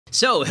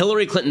So,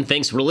 Hillary Clinton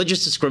thinks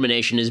religious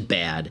discrimination is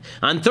bad.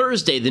 On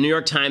Thursday, the New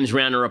York Times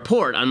ran a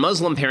report on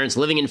Muslim parents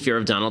living in fear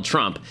of Donald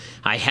Trump.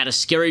 "I had a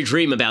scary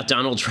dream about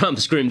Donald Trump,"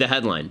 screamed the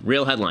headline.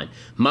 Real headline.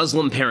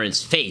 Muslim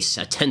parents face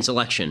a tense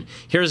election.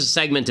 Here's a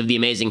segment of the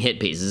amazing hit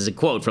piece. This is a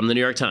quote from the New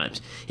York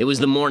Times. "It was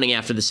the morning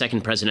after the second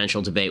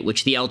presidential debate,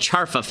 which the El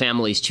Charfa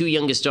family's two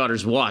youngest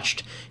daughters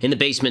watched in the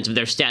basement of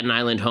their Staten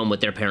Island home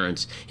with their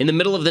parents. In the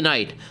middle of the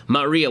night,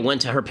 Maria went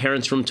to her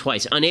parents' room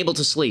twice, unable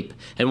to sleep,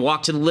 and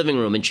walked to the living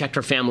room and checked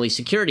her family's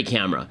security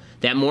camera.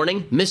 That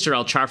morning, Mr.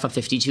 El Charfa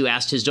 52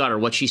 asked his daughter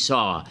what she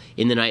saw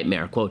in the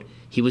nightmare. Quote,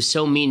 'He was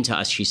so mean to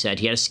us,' she said.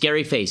 'He had a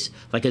scary face,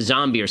 like a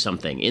zombie or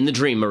something.' In the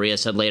dream," Maria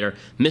said later,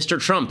 "Mr.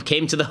 Trump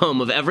came to the home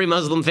of every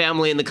Muslim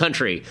family in the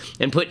country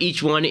and put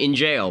each one in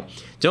jail.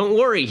 'Don't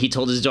worry,' he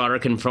told his daughter,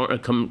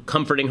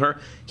 comforting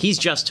her. 'He's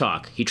just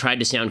talk.' He tried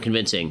to sound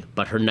convincing,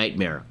 but her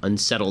nightmare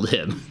unsettled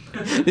him."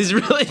 This is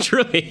really,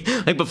 truly,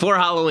 like before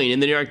Halloween in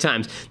the New York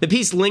Times. The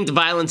piece linked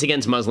violence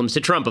against Muslims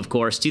to Trump, of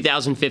course.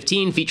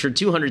 2015 featured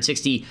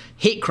 260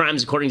 hate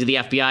crimes, according to the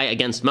FBI,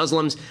 against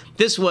Muslims.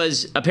 This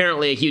was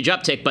apparently a huge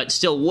uptick, but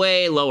still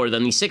way lower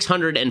than the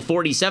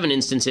 647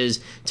 instances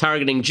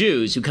targeting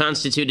Jews, who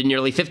constituted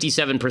nearly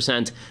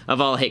 57%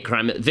 of all hate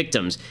crime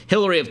victims.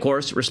 Hillary, of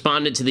course,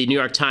 responded to the New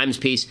York Times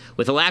piece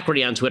with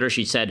alacrity on Twitter.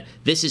 She said,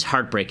 "This is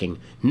heartbreaking.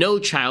 No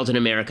child in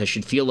America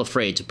should feel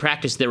afraid to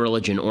practice their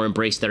religion or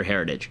embrace their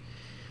heritage."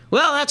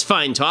 Well, that's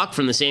fine talk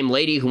from the same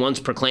lady who once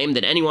proclaimed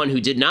that anyone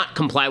who did not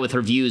comply with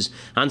her views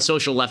on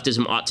social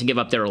leftism ought to give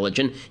up their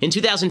religion. In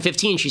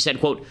 2015, she said,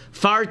 quote,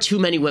 "Far too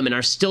many women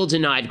are still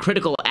denied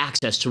critical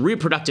access to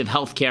reproductive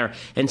health care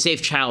and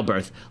safe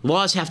childbirth.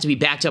 Laws have to be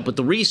backed up with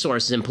the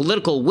resources and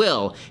political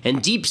will,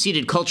 and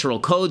deep-seated cultural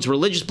codes,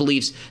 religious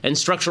beliefs, and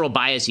structural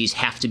biases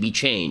have to be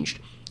changed."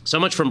 So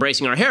much for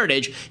embracing our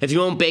heritage. If you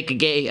won't bake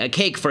a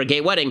cake for a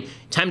gay wedding,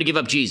 time to give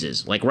up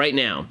Jesus, like right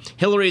now.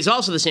 Hillary is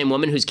also the same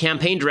woman whose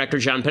campaign director,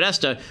 John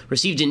Podesta,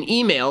 received an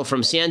email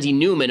from Sandy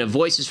Newman of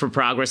Voices for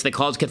Progress that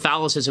called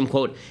Catholicism,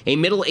 quote, "a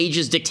Middle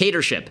Ages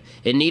dictatorship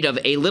in need of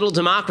a little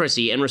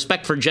democracy and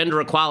respect for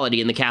gender equality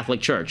in the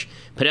Catholic Church."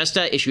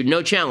 Podesta issued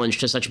no challenge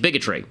to such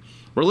bigotry.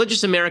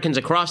 Religious Americans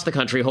across the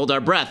country hold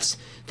our breaths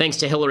thanks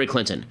to Hillary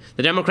Clinton.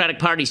 The Democratic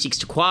Party seeks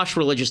to quash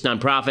religious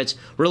nonprofits,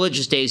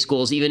 religious day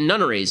schools, even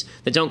nunneries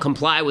that don't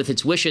comply with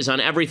its wishes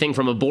on everything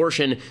from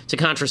abortion to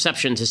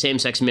contraception to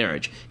same-sex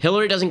marriage.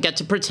 Hillary doesn't get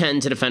to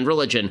pretend to defend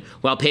religion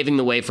while paving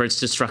the way for its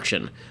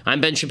destruction. I'm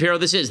Ben Shapiro.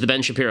 This is The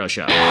Ben Shapiro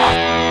Show.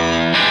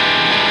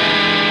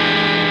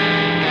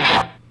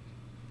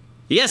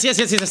 Yes.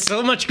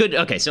 So much good.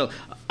 Okay, so,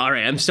 all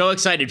right, I'm so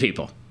excited,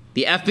 people.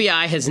 The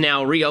FBI has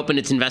now reopened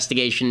its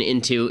investigation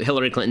into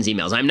Hillary Clinton's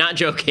emails. I'm not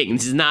joking.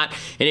 This is not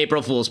an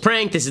April Fool's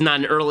prank. This is not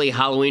an early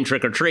Halloween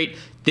trick-or-treat.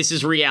 This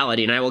is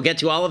reality, and I will get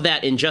to all of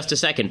that in just a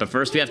second. But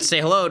first, we have to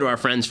say hello to our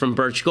friends from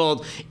Birch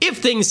Gold. If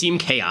things seem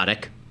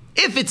chaotic,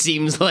 if it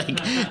seems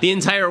like the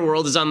entire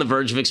world is on the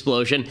verge of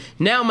explosion,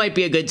 now might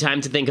be a good time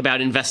to think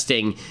about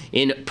investing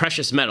in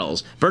precious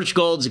metals. Birch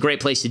Gold is a great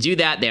place to do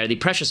that. They are the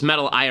precious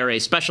metal IRA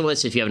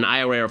specialists. If you have an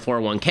IRA or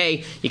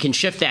 401k, you can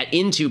shift that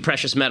into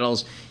precious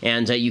metals,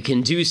 and you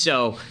can do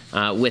so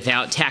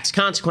without tax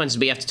consequences.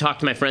 But you have to talk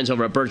to my friends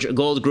over at Birch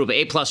Gold Group,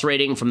 A+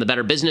 rating from the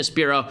Better Business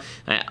Bureau.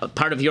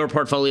 Part of your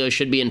portfolio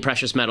should be in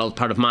precious metals.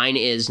 Part of mine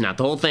is, not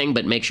the whole thing,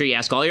 but make sure you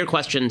ask all your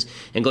questions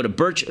and go to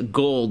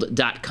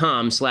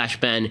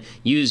birchgold.com/Ben.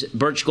 Use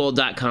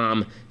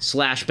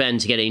birchgold.com/Ben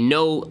to get a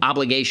no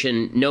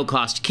obligation, no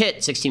cost kit,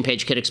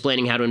 16-page kit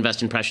explaining how to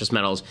invest in precious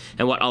metals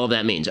and what all of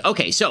that means.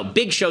 Okay, so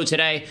big show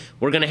today.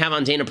 We're going to have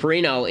on Dana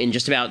Perino in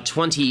just about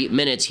 20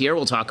 minutes here.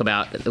 We'll talk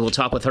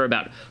with her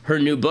about her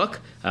new book.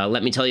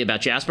 Let me tell you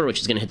about Jasper,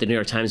 which is going to hit the New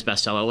York Times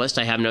bestseller list,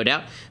 I have no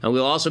doubt. And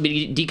we'll also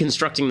be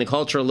deconstructing the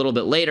culture a little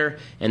bit later.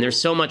 And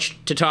there's so much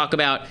to talk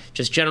about,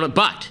 just generally,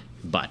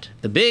 But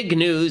the big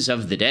news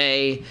of the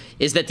day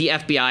is that the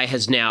FBI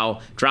has now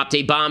dropped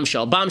a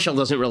bombshell. Bombshell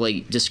doesn't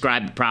really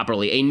describe it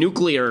properly. A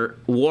nuclear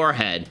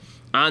warhead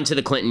onto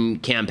the Clinton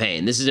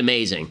campaign. This is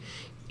amazing.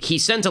 He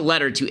sent a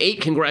letter to 8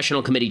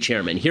 congressional committee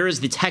chairmen. Here is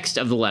the text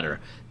of the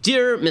letter.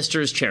 "Dear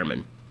Mr.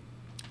 Chairman,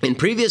 in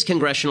previous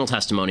congressional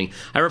testimony,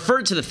 I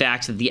referred to the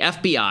fact that the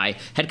FBI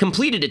had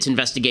completed its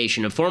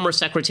investigation of former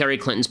Secretary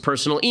Clinton's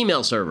personal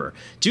email server.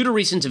 Due to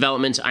recent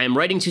developments, I am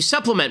writing to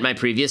supplement my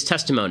previous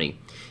testimony.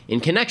 In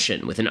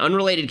connection with an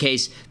unrelated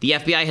case, the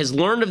FBI has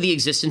learned of the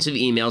existence of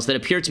emails that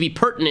appear to be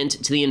pertinent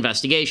to the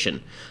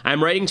investigation. I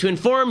am writing to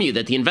inform you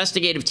that the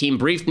investigative team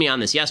briefed me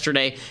on this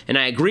yesterday, and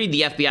I agreed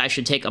the FBI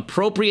should take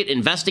appropriate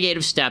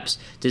investigative steps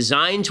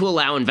designed to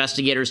allow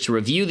investigators to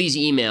review these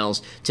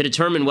emails to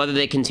determine whether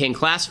they contain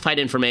classified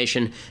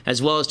information,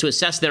 as well as to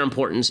assess their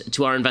importance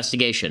to our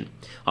investigation.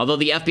 Although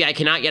the FBI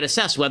cannot yet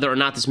assess whether or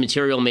not this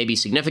material may be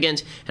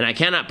significant, and I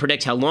cannot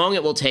predict how long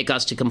it will take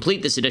us to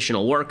complete this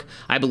additional work,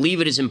 I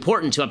believe it is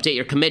important to update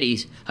your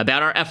committees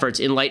about our efforts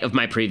in light of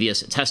my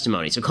previous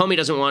testimony." So Comey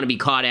doesn't want to be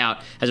caught out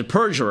as a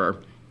perjurer,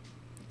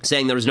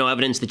 saying there was no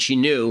evidence that she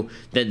knew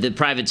that the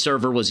private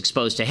server was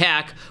exposed to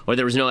hack, or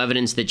there was no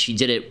evidence that she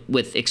did it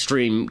with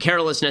extreme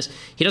carelessness.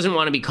 He doesn't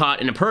want to be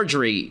caught in a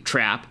perjury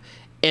trap.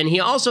 And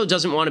he also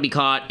doesn't want to be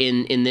caught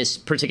in this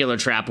particular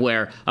trap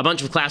where a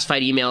bunch of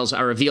classified emails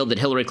are revealed that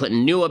Hillary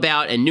Clinton knew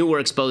about and knew were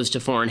exposed to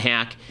foreign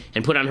hack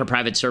and put on her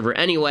private server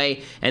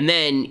anyway. And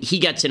then he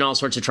gets in all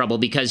sorts of trouble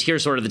because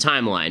here's sort of the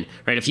timeline,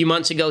 right? A few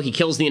months ago, he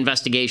kills the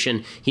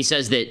investigation. He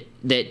says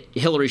that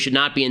Hillary should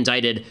not be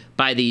indicted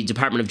by the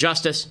Department of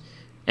Justice.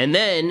 And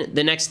then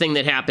the next thing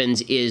that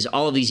happens is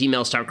all of these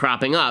emails start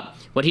cropping up.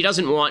 What he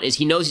doesn't want is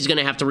he knows he's going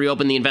to have to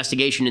reopen the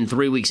investigation in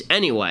 3 weeks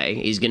anyway.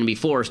 He's going to be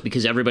forced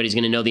because everybody's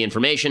going to know the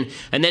information.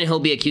 And then he'll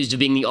be accused of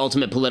being the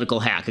ultimate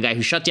political hack, a guy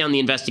who shut down the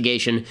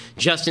investigation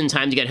just in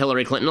time to get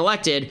Hillary Clinton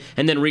elected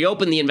and then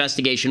reopened the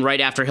investigation right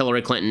after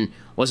Hillary Clinton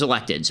was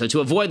elected. So to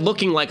avoid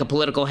looking like a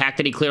political hack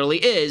that he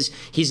clearly is,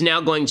 he's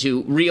now going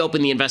to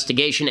reopen the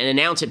investigation and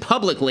announce it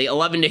publicly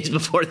 11 days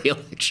before the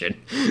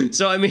election.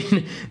 So, I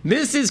mean,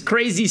 this is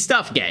crazy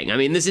stuff, gang. I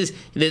mean, this is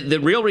the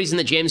real reason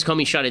that James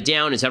Comey shut it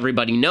down, as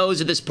everybody knows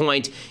at this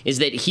point, is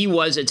that he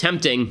was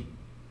attempting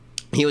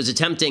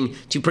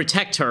to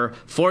protect her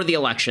for the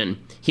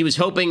election. He was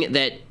hoping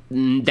that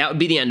that would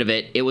be the end of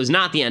it. It was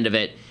not the end of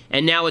it.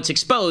 And now it's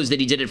exposed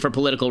that he did it for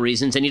political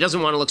reasons, and he doesn't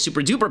want to look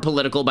super duper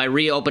political by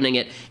reopening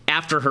it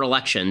after her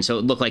election. So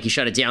it looked like he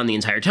shut it down the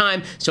entire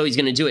time. So he's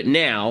going to do it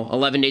now,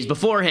 11 days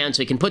beforehand,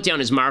 so he can put down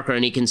his marker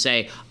and he can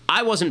say,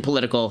 I wasn't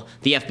political,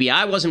 the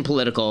FBI wasn't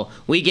political,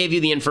 we gave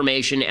you the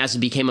information as it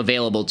became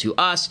available to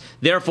us.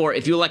 Therefore,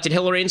 if you elected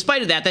Hillary in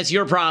spite of that, that's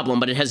your problem,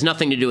 but it has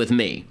nothing to do with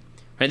me.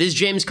 Right? This is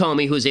James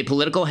Comey, who is a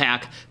political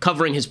hack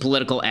covering his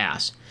political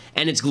ass.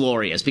 And it's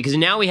glorious because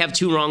now we have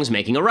two wrongs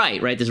making a right,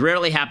 right? This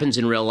rarely happens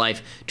in real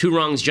life. Two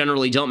wrongs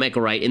generally don't make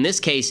a right. In this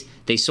case,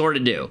 they sort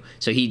of do.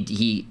 So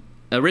he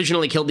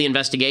originally killed the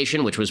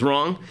investigation, which was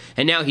wrong,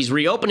 and now he's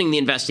reopening the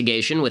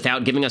investigation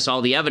without giving us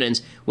all the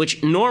evidence,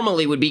 which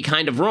normally would be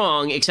kind of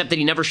wrong, except that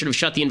he never should have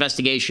shut the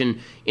investigation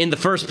in the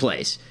first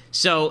place.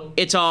 So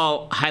it's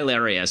all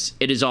hilarious.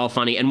 It is all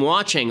funny. And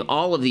watching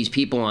all of these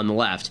people on the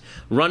left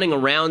running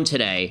around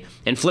today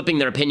and flipping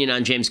their opinion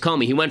on James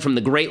Comey, he went from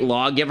the great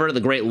lawgiver,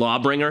 the great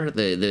lawbringer,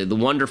 the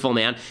wonderful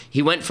man,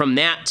 he went from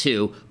that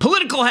to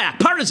political hack,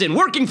 partisan,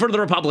 working for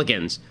the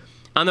Republicans.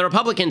 On the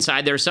Republican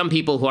side, there are some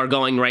people who are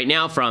going right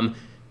now from,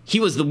 he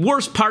was the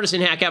worst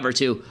partisan hack ever,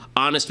 to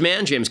honest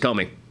man, James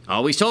Comey.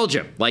 Always told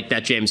you, like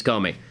that James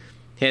Comey.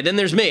 And then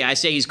there's me. I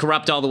say he's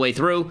corrupt all the way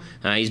through.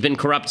 He's been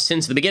corrupt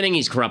since the beginning.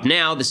 He's corrupt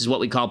now. This is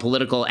what we call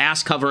political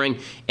ass covering.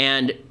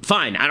 And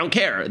fine, I don't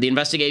care. The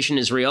investigation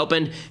is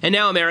reopened. And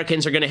now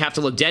Americans are going to have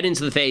to look dead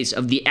into the face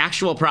of the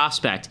actual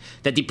prospect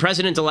that the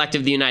president-elect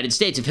of the United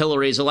States, if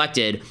Hillary is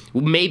elected,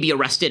 may be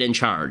arrested and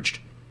charged.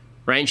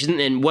 Right?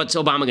 And what's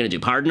Obama going to do?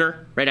 Pardon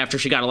her right after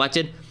she got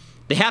elected?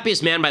 The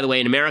happiest man, by the way,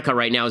 in America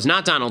right now is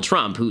not Donald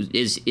Trump, who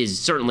is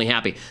certainly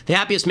happy. The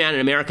happiest man in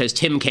America is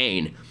Tim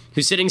Kaine,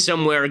 who's sitting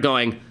somewhere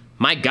going,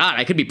 my God,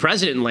 I could be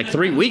president in like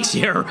 3 weeks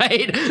here,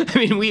 right? I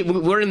mean,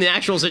 we're in the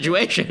actual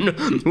situation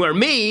where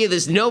me,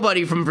 this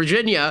nobody from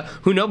Virginia,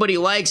 who nobody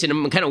likes and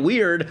I'm kind of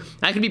weird,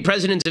 I could be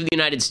president of the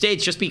United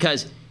States just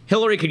because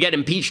Hillary could get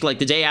impeached like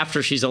the day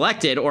after she's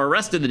elected or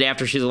arrested the day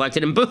after she's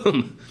elected, and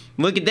boom,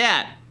 look at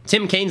that.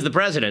 Tim Kaine's the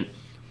president.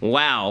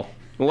 Wow.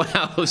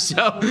 Wow.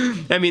 So,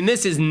 I mean,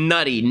 this is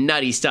nutty,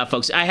 nutty stuff,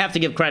 folks. I have to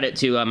give credit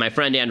to my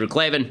friend Andrew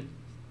Klavan.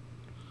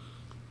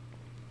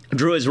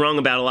 Drew is wrong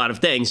about a lot of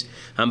things,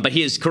 but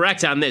he is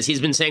correct on this.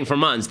 He's been saying for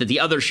months that the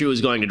other shoe is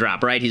going to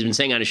drop, right? He's been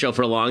saying on his show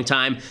for a long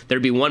time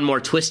there'd be one more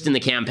twist in the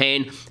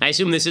campaign. I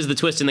assume this is the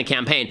twist in the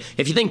campaign.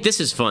 If you think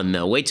this is fun,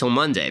 though, wait till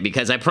Monday,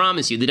 because I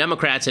promise you the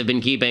Democrats have been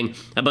keeping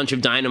a bunch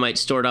of dynamite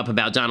stored up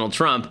about Donald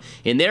Trump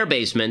in their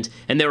basement,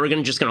 and they were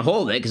just going to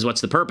hold it, because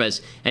what's the purpose?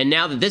 And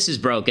now that this is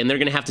broken, they're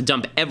going to have to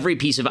dump every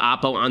piece of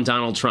oppo on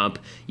Donald Trump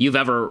you've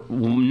ever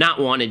not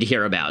wanted to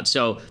hear about.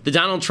 So the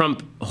Donald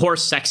Trump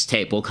horse sex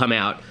tape will come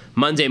out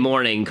Monday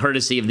morning,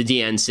 courtesy of the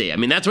DNC. I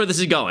mean, that's where this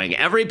is going.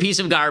 Every piece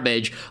of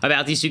garbage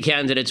about these two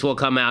candidates will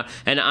come out,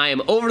 and I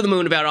am over the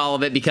moon about all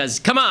of it because,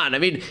 come on, I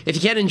mean, if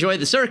you can't enjoy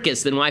the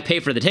circus, then why pay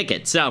for the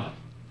ticket? So,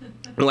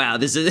 wow,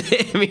 this is,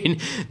 I mean,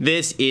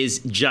 this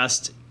is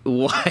just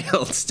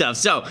wild stuff.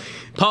 So,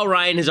 Paul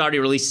Ryan has already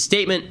released a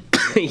statement.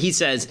 He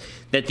says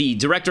that the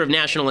Director of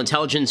National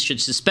Intelligence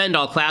should suspend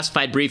all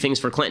classified briefings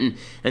for Clinton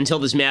until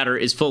this matter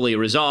is fully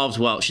resolved.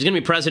 Well, she's going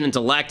to be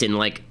president-elect in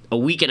like a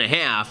week and a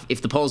half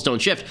if the polls don't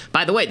shift.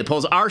 By the way, the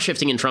polls are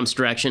shifting in Trump's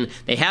direction.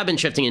 They have been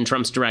shifting in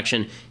Trump's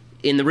direction.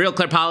 In the Real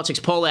Clear Politics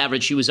poll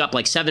average, she was up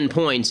like 7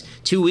 points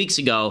 2 weeks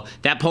ago.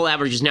 That poll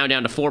average is now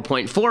down to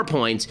 4.4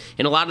 points.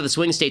 In a lot of the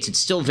swing states, it's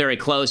still very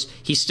close.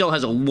 He still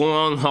has a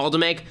long haul to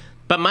make.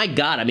 But my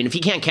God, I mean, if he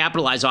can't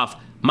capitalize off,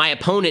 my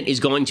opponent is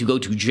going to go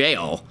to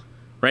jail,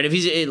 right? If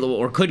he's,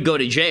 or could go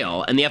to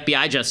jail, and the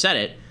FBI just said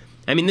it.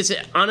 I mean, this is,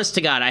 honest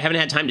to God, I haven't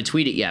had time to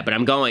tweet it yet, but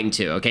I'm going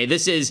to, okay?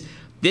 This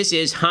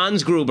is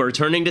Hans Gruber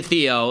turning to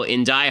Theo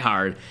in Die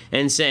Hard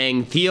and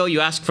saying, Theo, you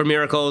ask for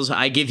miracles,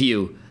 I give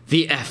you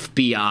the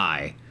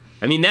FBI.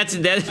 I mean, that's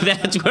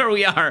where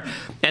we are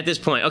at this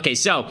point. Okay,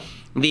 so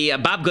the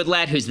Bob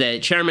Goodlatte, who's the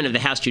chairman of the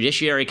House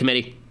Judiciary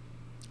Committee,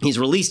 he's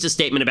released a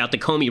statement about the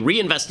Comey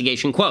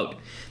reinvestigation. Quote,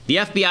 The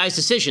FBI's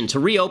decision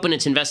to reopen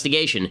its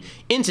investigation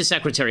into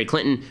Secretary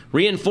Clinton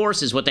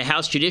reinforces what the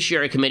House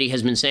Judiciary Committee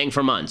has been saying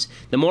for months.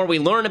 The more we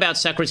learn about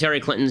Secretary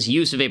Clinton's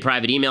use of a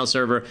private email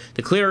server,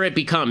 the clearer it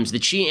becomes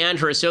that she and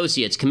her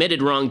associates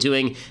committed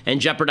wrongdoing and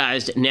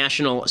jeopardized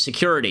national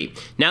security.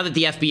 Now that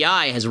the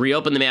FBI has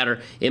reopened the matter,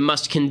 it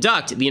must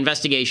conduct the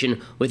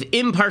investigation with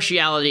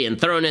impartiality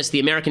and thoroughness. The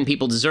American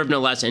people deserve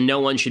no less, and no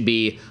one should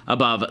be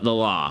above the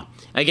law.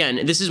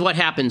 Again, this is what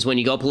happens when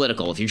you go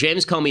political. If you're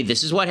James Comey,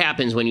 this is what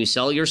happens when you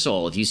sell your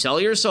soul. If you sell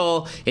your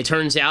soul, it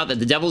turns out that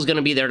the devil's going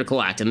to be there to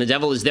collect, and the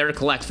devil is there to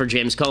collect for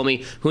James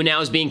Comey, who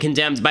now is being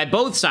condemned by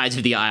both sides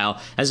of the aisle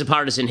as a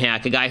partisan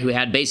hack, a guy who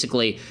had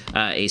basically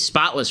a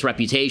spotless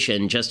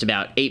reputation just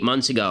about 8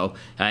 months ago,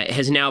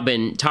 has now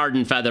been tarred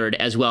and feathered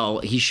as well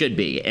he should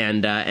be,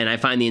 and I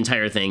find the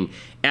entire thing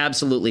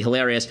absolutely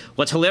hilarious.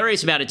 What's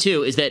hilarious about it,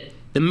 too, is that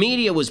the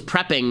media was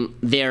prepping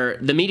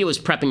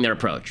their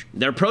approach.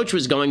 Their approach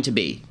was going to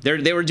be,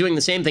 they were doing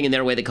the same thing in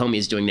their way that Comey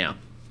is doing now.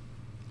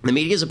 The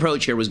media's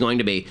approach here was going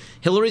to be,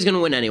 Hillary's going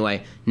to win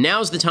anyway.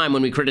 Now's the time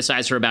when we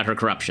criticize her about her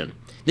corruption.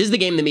 This is the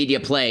game the media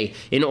play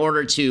in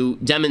order to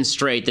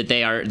demonstrate that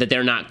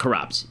they're not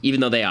corrupt, even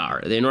though they are.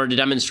 In order to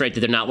demonstrate that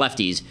they're not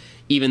lefties,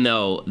 even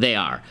though they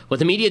are. What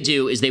the media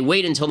do is they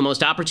wait until the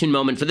most opportune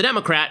moment for the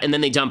Democrat, and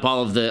then they dump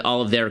all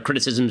of their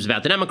criticisms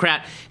about the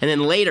Democrat. And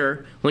then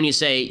later, when you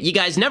say, you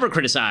guys never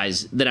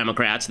criticize the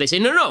Democrats, they say,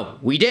 no,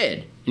 we did.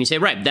 And you say,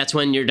 right, that's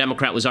when your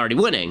Democrat was already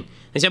winning.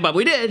 They say, but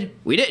we did,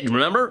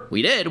 remember?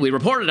 We did, we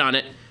reported on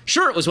it.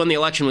 Sure, it was when the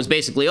election was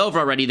basically over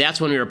already, that's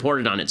when we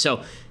reported on it.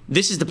 So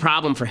this is the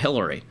problem for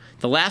Hillary.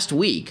 The last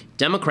week,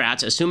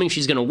 Democrats, assuming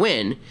she's going to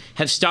win,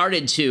 have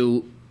started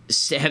to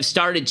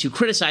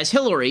criticize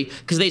Hillary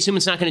because they assume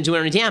it's not going to do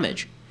any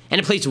damage. And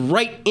it plays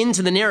right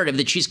into the narrative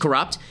that she's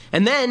corrupt.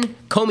 And then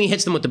Comey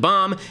hits them with the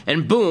bomb,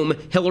 and boom,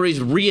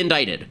 Hillary's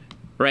re-indicted,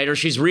 right? Or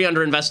she's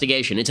re-under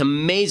investigation. It's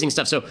amazing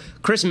stuff. So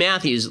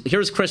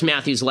here's Chris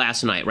Matthews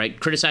last night, right?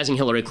 Criticizing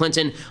Hillary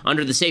Clinton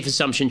under the safe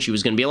assumption she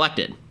was going to be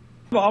elected.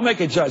 Well, I'll make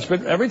a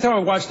judgment. Every time I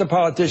watch the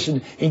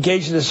politician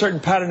engage in a certain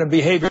pattern of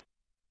behavior,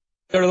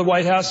 go to the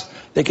White House,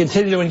 they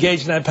continue to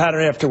engage in that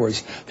pattern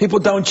afterwards. People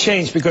don't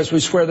change because we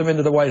swear them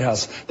into the White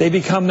House. They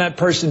become that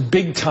person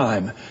big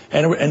time.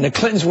 And the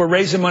Clintons were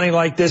raising money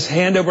like this,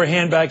 hand over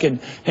hand back and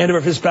hand over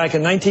fist back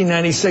in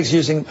 1996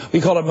 using,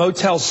 we call it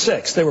Motel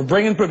 6. They were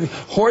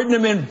hoarding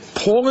them in,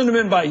 pulling them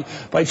in by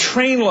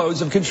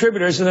trainloads of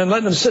contributors and then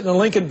letting them sit in the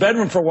Lincoln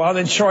bedroom for a while,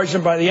 then charge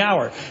them by the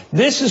hour.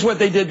 This is what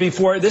they did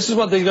before. This is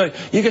what they do.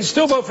 You can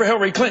still vote for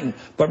Hillary Clinton,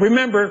 but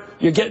remember,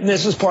 you're getting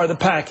this as part of the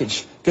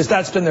package because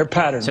that's been their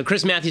pattern. So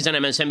Chris Matthews on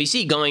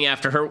MSNBC going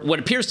after her, what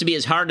appears to be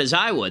as hard as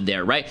I would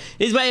there, right?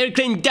 This is what Hillary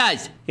Clinton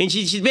does. And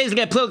she's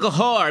basically a political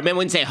whore. I mean, I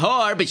wouldn't say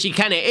whore, but she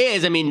kind of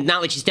is. I mean,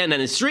 not like she's standing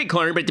on the street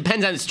corner, but it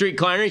depends on the street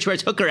corner. She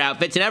wears hooker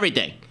outfits and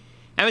everything.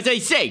 And what I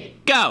say,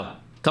 go.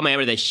 Come on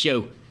over the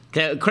shoe.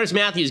 Chris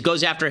Matthews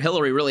goes after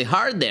Hillary really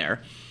hard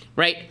there,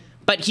 right?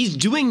 But he's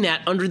doing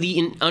that under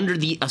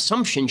the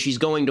assumption she's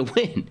going to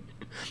win.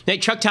 Now,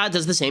 Chuck Todd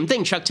does the same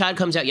thing. Chuck Todd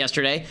comes out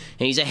yesterday,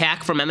 and he's a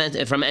hack from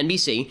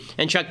NBC,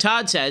 and Chuck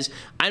Todd says,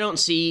 I don't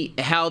see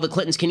how the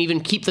Clintons can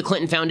even keep the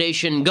Clinton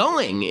Foundation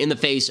going in the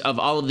face of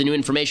all of the new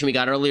information we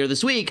got earlier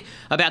this week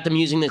about them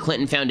using the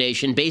Clinton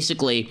Foundation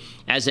basically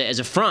as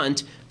a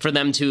front for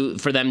them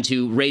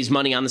to raise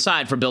money on the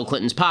side for Bill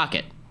Clinton's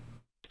pocket.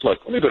 Look,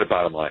 let me go to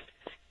bottom line.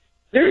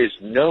 There is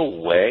no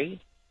way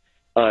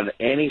on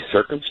any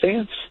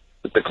circumstance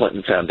that the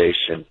Clinton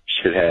Foundation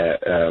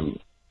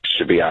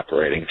should be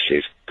operating if she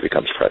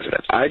becomes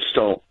president. I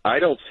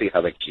don't see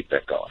how they keep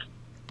that going.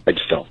 I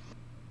just don't.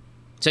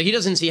 So he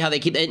doesn't see how they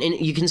keep, and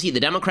you can see the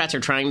Democrats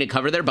are trying to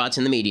cover their butts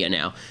in the media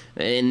now,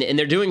 and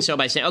they're doing so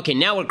by saying, okay,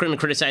 now we're going to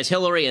criticize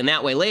Hillary, and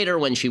that way later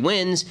when she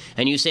wins,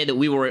 and you say that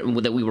we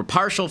were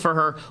partial for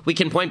her, we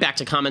can point back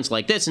to comments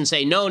like this and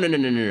say,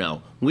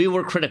 no, we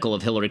were critical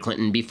of Hillary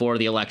Clinton before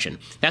the election.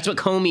 That's what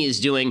Comey is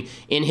doing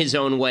in his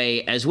own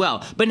way as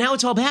well. But now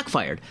it's all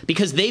backfired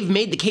because they've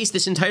made the case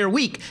this entire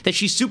week that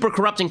she's super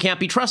corrupt and can't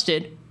be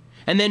trusted,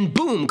 and then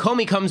boom,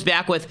 Comey comes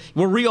back with,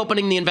 we're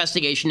reopening the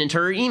investigation into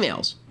her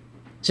emails.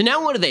 So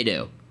now what do they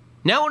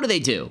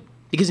do?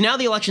 Because now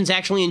the election's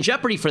actually in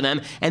jeopardy for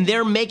them, and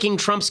they're making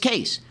Trump's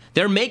case.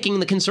 They're making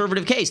the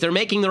conservative case. They're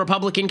making the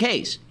Republican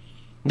case.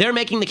 They're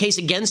making the case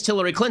against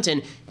Hillary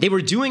Clinton. They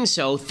were doing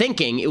so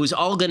thinking it was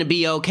all going to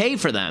be okay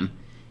for them.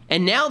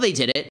 And now they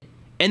did it,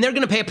 and they're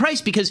going to pay a price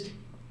because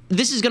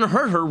this is going to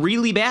hurt her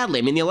really badly.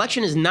 I mean, the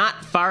election is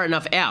not far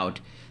enough out.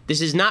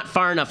 This is not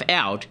far enough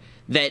out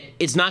that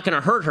it's not going to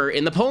hurt her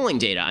in the polling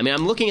data. I mean,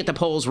 I'm looking at the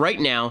polls right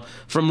now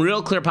from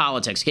Real Clear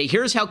Politics. Okay,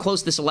 here's how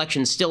close this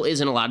election still is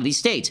in a lot of these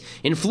states.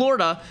 In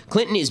Florida,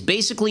 Clinton is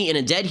basically in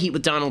a dead heat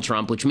with Donald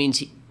Trump, which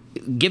means,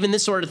 given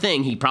this sort of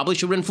thing, he probably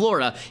should win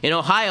Florida. In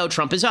Ohio,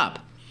 Trump is up.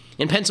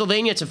 In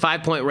Pennsylvania, it's a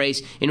 5-point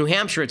race. In New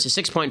Hampshire, it's a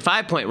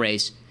 6.5-point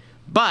race.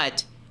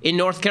 But In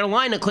North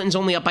Carolina, Clinton's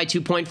only up by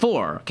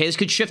 2.4. Okay, this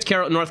could shift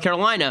North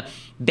Carolina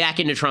back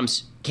into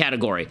Trump's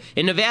category.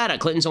 In Nevada,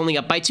 Clinton's only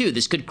up by 2.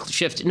 This could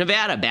shift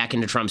Nevada back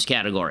into Trump's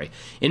category.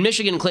 In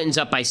Michigan, Clinton's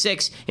up by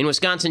 6. In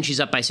Wisconsin, she's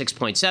up by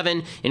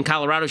 6.7. In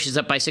Colorado, she's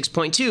up by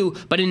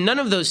 6.2. But in none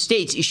of those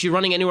states is she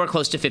running anywhere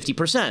close to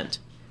 50%.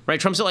 Right?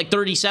 Trump's at like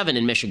 37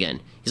 in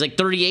Michigan. He's like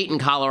 38 in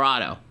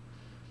Colorado.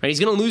 Right? He's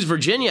going to lose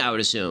Virginia, I would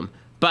assume.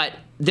 But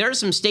there are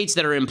some states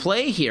that are in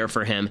play here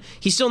for him.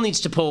 He still needs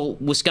to pull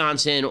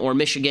Wisconsin or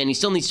Michigan. He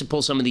still needs to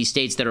pull some of these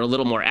states that are a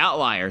little more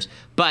outliers.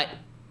 But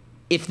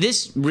if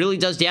this really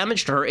does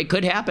damage to her, it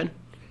could happen.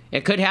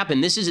 It could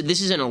happen. This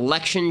is an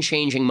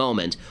election-changing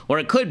moment. Or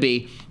it could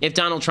be if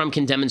Donald Trump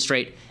can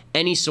demonstrate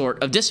any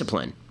sort of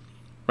discipline.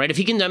 Right? If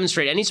he can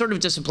demonstrate any sort of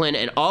discipline,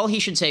 and all he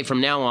should say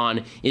from now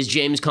on is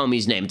James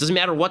Comey's name. It doesn't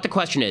matter what the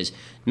question is.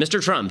 Mr.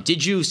 Trump,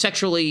 did you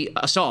sexually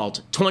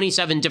assault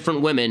 27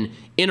 different women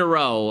in a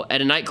row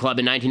at a nightclub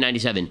in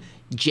 1997?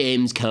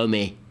 James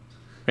Comey.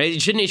 Right?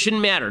 It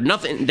shouldn't matter.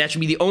 Nothing. That should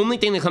be the only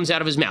thing that comes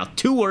out of his mouth.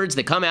 2 words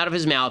that come out of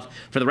his mouth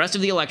for the rest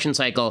of the election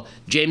cycle.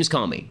 James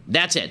Comey.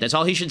 That's it. That's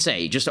all he should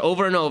say. Just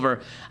over and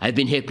over. I've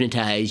been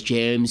hypnotized.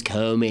 James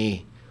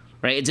Comey.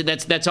 Right?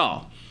 That's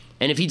all.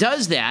 And if he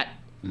does that,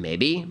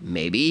 maybe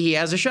he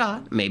has a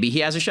shot. Maybe he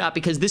has a shot,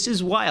 because this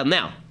is wild.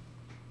 Now,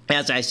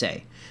 as I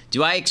say,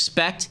 do I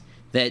expect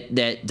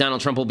that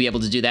Donald Trump will be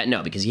able to do that?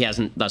 No, because he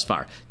hasn't thus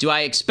far. Do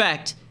I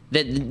expect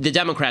that the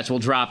Democrats will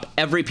drop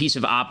every piece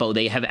of oppo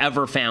they have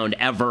ever found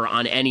ever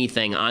on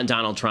anything on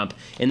Donald Trump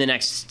in the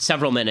next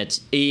several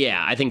minutes?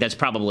 Yeah, I think that's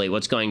probably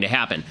what's going to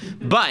happen.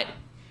 But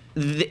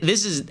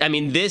this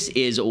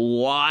is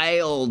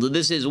wild.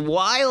 This is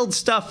wild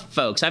stuff,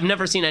 folks. I've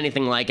never seen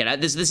anything like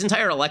it. This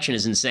entire election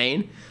is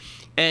insane.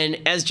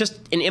 And as just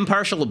an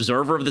impartial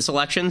observer of this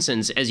election,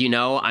 since, as you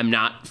know, I'm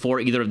not for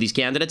either of these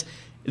candidates,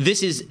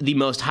 this is the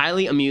most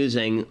highly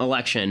amusing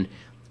election.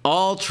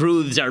 All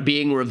truths are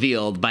being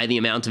revealed by the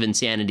amount of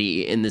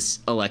insanity in this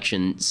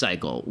election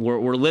cycle.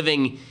 We're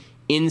living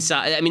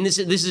inside. I mean,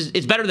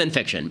 it's better than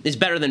fiction. It's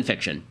better than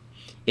fiction.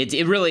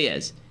 It really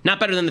is. Not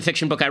better than the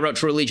fiction book I wrote,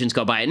 True Allegiance,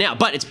 go buy it now,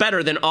 but it's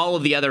better than all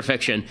of the other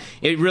fiction.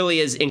 It really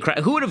is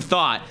incredible. Who would have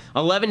thought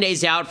 11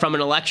 days out from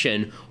an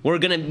election, we're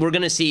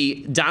gonna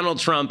see Donald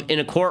Trump in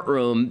a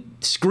courtroom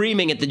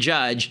screaming at the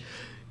judge,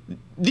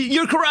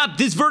 "You're corrupt.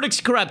 This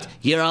verdict's corrupt.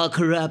 You're all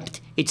corrupt.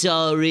 It's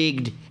all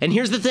rigged." And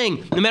here's the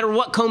thing. No matter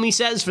what Comey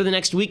says for the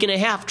next week and a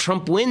half,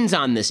 Trump wins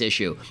on this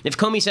issue. If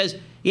Comey says,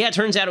 yeah, it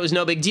turns out it was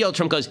no big deal,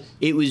 Trump goes,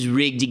 it was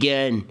rigged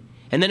again.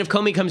 And then if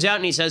Comey comes out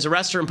and he says,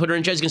 arrest her and put her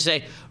in jail, he's going to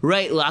say,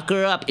 right, lock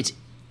her up.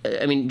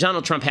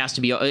 Donald Trump has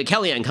to be,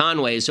 Kellyanne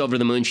Conway is over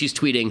the moon. She's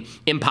tweeting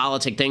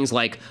impolitic things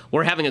like,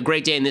 we're having a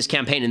great day in this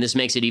campaign and this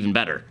makes it even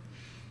better.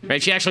 Right?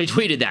 She actually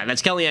tweeted that.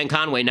 That's Kellyanne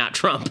Conway, not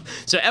Trump.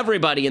 So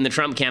everybody in the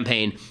Trump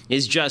campaign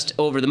is just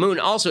over the moon.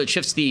 Also, it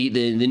shifts the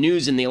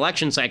news in the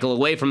election cycle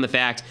away from the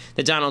fact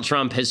that Donald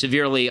Trump has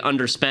severely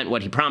underspent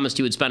what he promised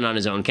he would spend on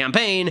his own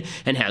campaign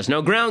and has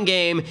no ground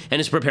game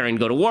and is preparing to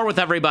go to war with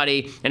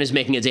everybody and is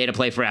making a data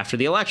play for after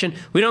the election.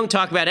 We don't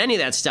talk about any of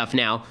that stuff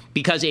now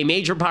because a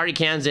major party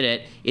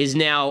candidate is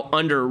now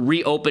under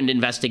reopened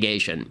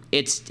investigation.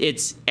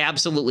 It's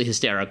absolutely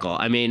hysterical.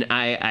 I mean,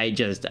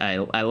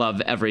 I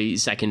love every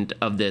second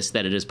of this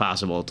that it is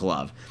possible to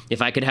love.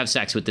 If I could have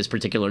sex with this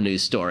particular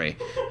news story,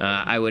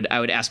 I would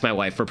ask my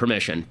wife for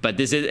permission. But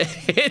this is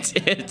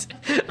it's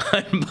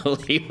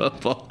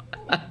unbelievable.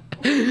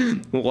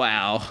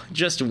 Wow,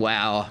 just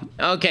wow.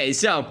 Okay,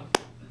 so.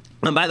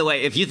 And by the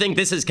way, if you think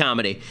this is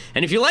comedy,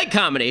 and if you like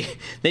comedy,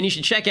 then you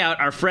should check out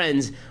our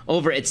friends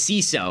over at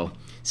CISO.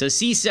 So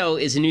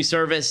CISO is a new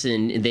service,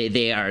 and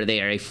they are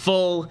a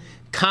full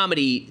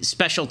comedy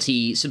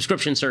specialty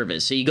subscription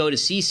service. So you go to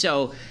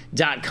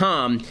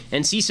CISO.com,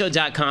 and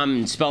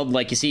CISO.com, spelled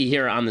like you see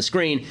here on the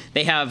screen,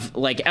 they have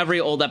like every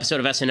old episode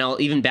of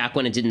SNL, even back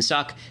when it didn't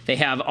suck. They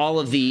have all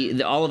of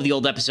the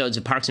old episodes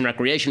of Parks and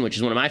Recreation, which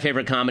is one of my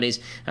favorite comedies.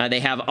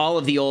 They have all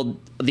of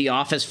The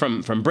Office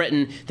from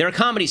Britain. They're a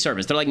comedy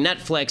service. They're like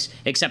Netflix,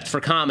 except for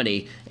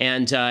comedy,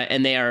 and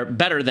they are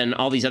better than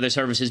all these other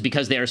services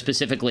because they are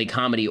specifically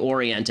comedy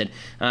oriented.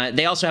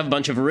 They also have a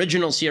bunch of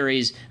original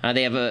series.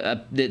 They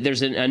have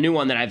there's a new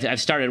one that I've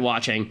started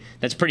watching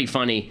that's pretty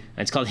funny.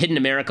 It's called Hidden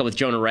America with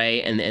Jonah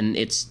Ray, and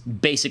it's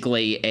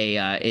basically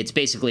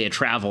a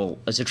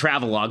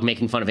travelogue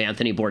making fun of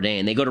Anthony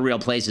Bourdain. They go to real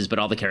places, but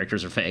all the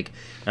characters are fake,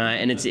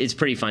 and it's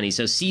pretty funny.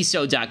 So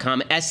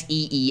CISO.com,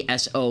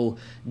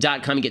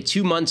 SEESO.com. You get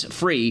 2 months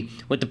free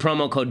with the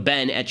promo code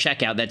Ben at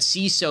checkout. That's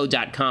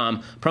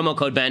CISO.com, promo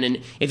code Ben. And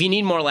if you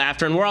need more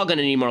laughter, and we're all going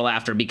to need more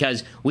laughter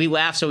because we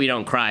laugh so we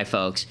don't cry,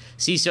 folks,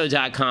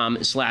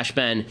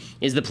 CISO.com/Ben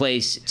is the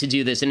place to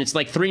do this, and it's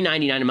like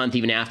 $3.99 a month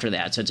even after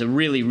that. So it's a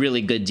really,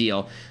 really good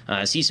deal.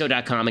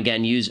 CISO.com,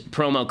 again, use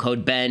promo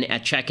code Ben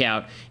at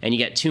checkout, and you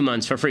get 2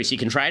 months for free. So you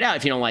can try it out.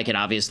 If you don't like it,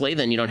 obviously,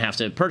 then you don't have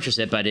to purchase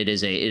it, but it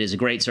is a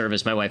great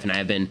service. My wife and I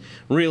have been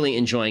really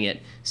enjoying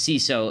it.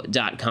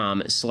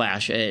 CISO.com/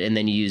 and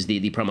then you use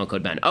the promo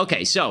code Ben.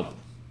 Okay, so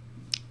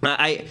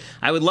I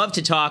would love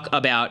to talk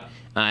about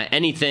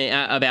anything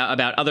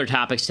about other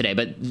topics today,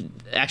 but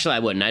actually I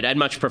wouldn't. I'd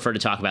much prefer to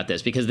talk about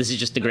this because this is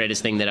just the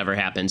greatest thing that ever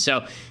happened.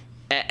 So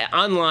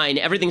online,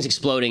 everything's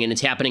exploding and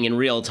it's happening in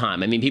real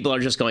time. I mean, people are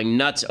just going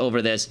nuts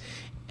over this.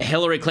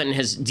 Hillary Clinton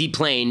has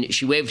deplaned.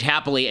 She waved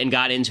happily and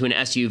got into an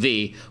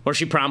SUV, or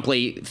she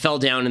promptly fell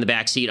down in the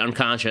back seat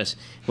unconscious.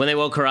 When they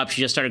woke her up, she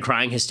just started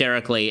crying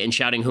hysterically and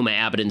shouting Huma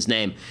Abedin's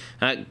name.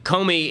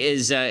 Comey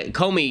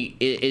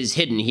is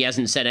hidden. He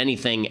hasn't said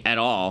anything at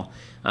all.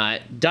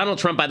 Donald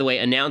Trump, by the way,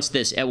 announced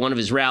this at one of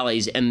his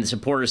rallies, and the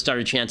supporters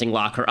started chanting,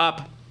 "Lock her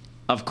up."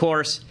 Of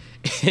course.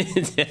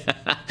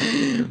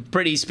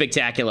 Pretty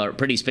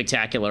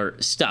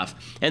spectacular stuff.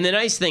 And the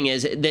nice thing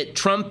is that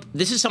Trump,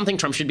 this is something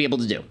Trump should be able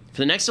to do. For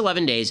the next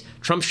 11 days,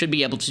 Trump should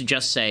be able to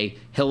just say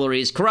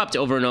Hillary is corrupt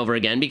over and over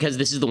again because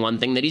this is the one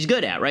thing that he's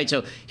good at, right?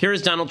 So here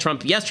is Donald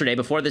Trump yesterday,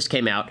 before this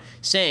came out,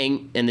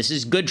 saying, and this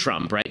is good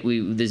Trump, right?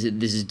 This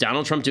is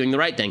Donald Trump doing the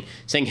right thing,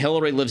 saying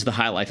Hillary lives the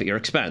high life at your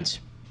expense.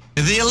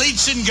 The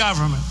elites in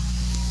government,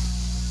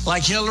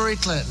 like Hillary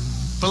Clinton,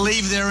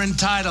 believe they're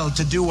entitled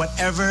to do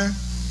whatever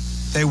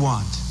they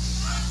want.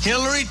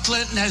 Hillary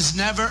Clinton has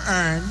never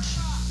earned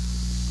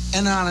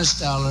an honest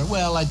dollar.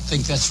 Well, I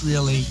think that's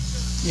really,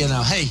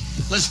 hey,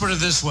 let's put it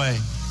this way.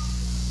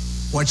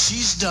 What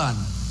she's done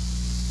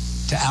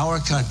to our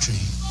country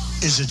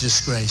is a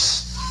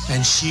disgrace,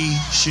 and she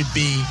should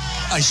be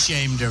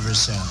ashamed of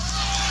herself.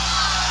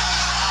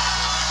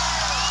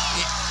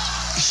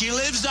 She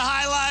lives the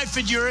high life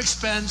at your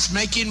expense,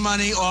 making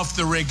money off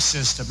the rigged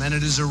system, and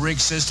it is a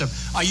rigged system.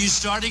 Are you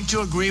starting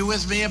to agree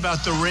with me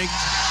about the rigged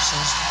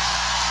system?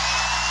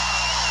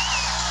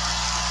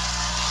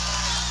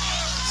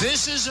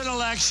 This is an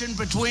election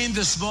between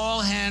the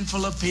small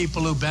handful of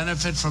people who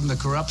benefit from the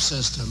corrupt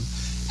system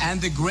and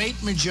the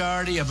great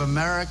majority of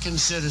American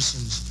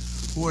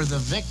citizens who are the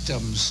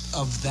victims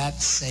of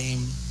that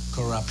same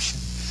corruption.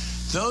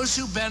 Those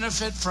who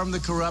benefit from the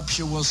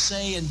corruption will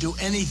say and do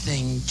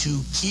anything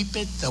to keep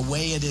it the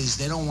way it is.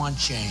 They don't want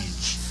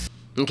change.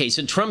 Okay,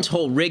 so Trump's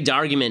whole rigged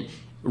argument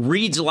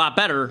reads a lot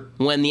better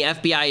when the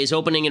FBI is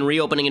opening and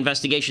reopening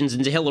investigations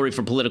into Hillary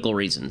for political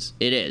reasons.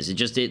 It is.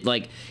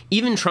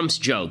 Even Trump's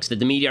jokes that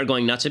the media are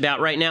going nuts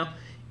about right now,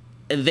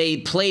 they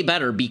play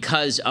better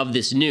because of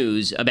this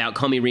news about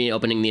Comey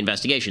reopening the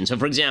investigation. So,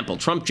 for example,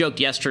 Trump joked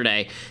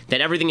yesterday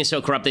that everything is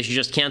so corrupt they should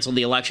just cancel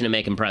the election and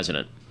make him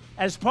president.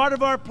 As part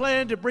of our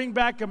plan to bring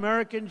back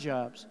American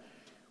jobs,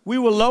 we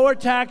will lower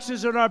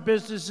taxes on our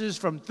businesses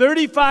from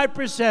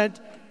 35%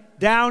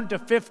 down to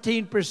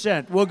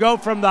 15%. We'll go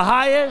from the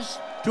highest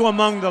to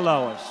among the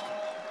lowest.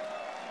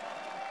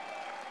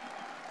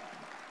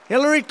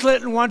 Hillary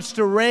Clinton wants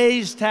to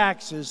raise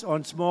taxes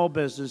on small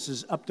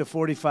businesses up to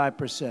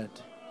 45%.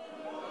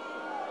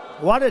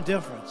 What a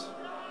difference.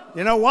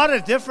 What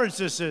a difference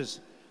this is.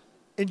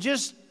 And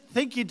just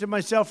thinking to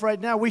myself right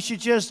now, we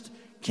should just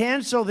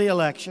cancel the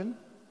election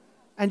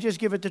and just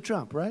give it to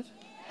Trump, right?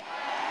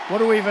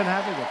 What are we even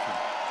having it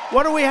for?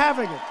 What are we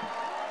having it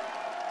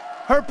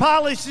for? Her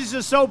policies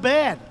are so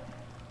bad.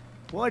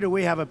 Boy, do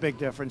we have a big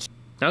difference.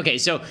 Okay,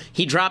 so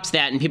he drops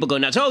that and people go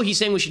nuts. Oh, he's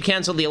saying we should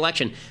cancel the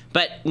election.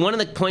 But one of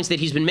the points that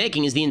he's been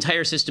making is the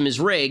entire system is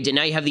rigged, and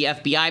now you have the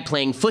FBI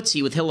playing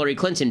footsie with Hillary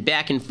Clinton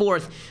back and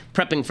forth,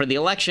 prepping for the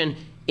election.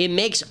 It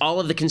makes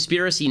all of the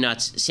conspiracy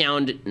nuts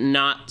sound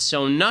not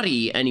so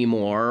nutty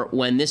anymore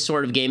when this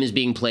sort of game is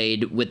being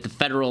played with the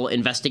federal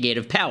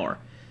investigative power.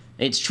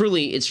 It's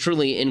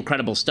truly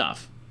incredible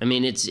stuff. I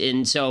mean, a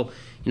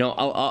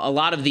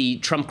lot of the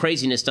Trump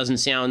craziness doesn't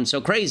sound so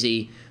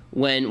crazy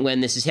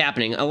when this is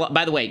happening.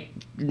 By the way,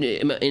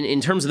 in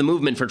terms of the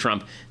movement for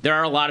Trump, there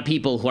are a lot of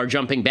people who are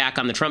jumping back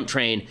on the Trump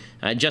train.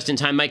 Just in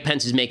time, Mike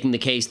Pence is making the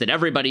case that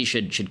everybody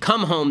should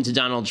come home to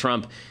Donald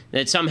Trump,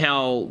 that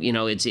somehow,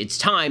 it's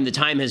time, the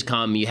time has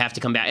come, you have to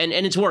come back. And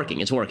it's working,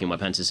 what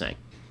Pence is saying.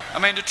 I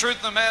mean, the truth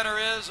of the matter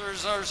is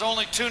there's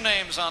only two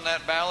names on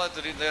that ballot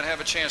that have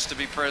a chance to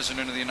be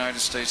president of the United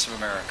States of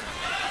America.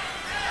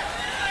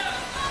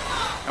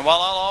 And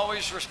while I'll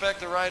always respect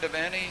the right of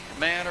any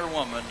man or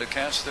woman to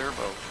cast their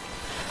vote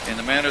in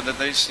the manner that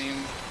they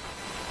seem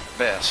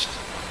best,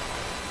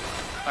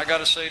 I got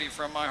to say to you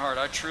from my heart,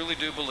 I truly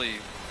do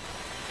believe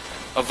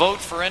a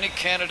vote for any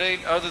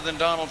candidate other than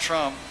Donald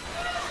Trump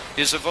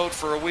is a vote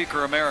for a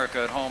weaker America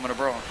at home and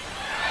abroad.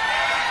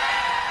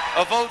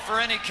 A vote for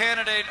any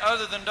candidate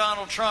other than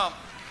Donald Trump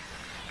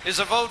is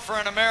a vote for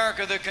an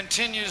America that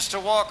continues to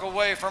walk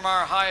away from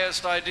our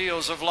highest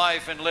ideals of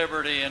life and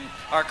liberty and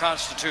our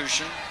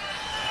Constitution.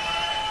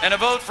 And a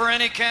vote for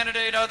any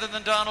candidate other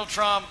than Donald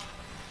Trump,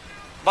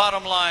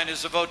 bottom line,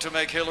 is a vote to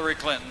make Hillary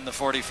Clinton the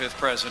 45th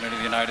president of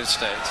the United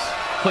States.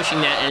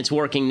 Pushing that, and it's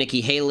working.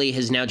 Nikki Haley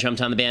has now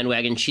jumped on the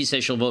bandwagon. She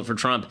says she'll vote for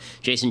Trump.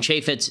 Jason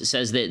Chaffetz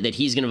says that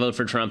he's going to vote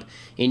for Trump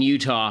in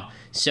Utah.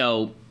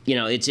 So,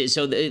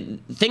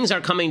 things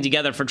are coming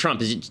together for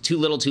Trump. Is it too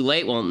little too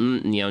late? Well,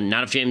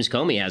 not if James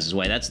Comey has his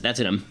way.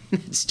 That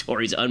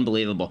story's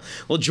unbelievable.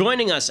 Well,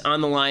 joining us on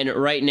the line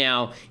right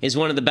now is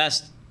one of the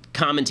best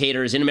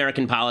commentators in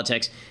American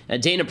politics.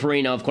 Dana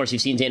Perino, of course,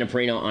 you've seen Dana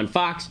Perino on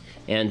Fox,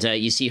 and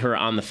you see her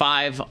on The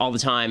Five all the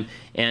time.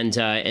 And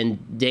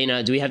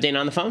Dana, do we have Dana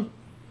on the phone?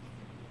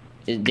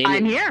 Dana,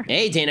 I'm here.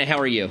 Hey, Dana, how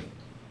are you?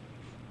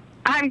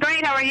 I'm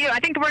great. How are you? I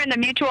think we're in the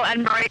mutual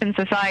admiration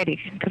society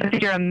because I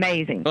think you're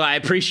amazing. Well, I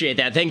appreciate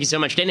that. Thank you so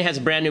much. Dana has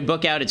a brand new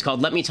book out. It's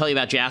called Let Me Tell You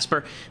About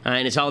Jasper,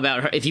 and it's all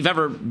about her. If you've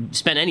ever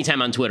spent any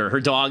time on Twitter, her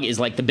dog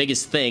is like the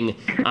biggest thing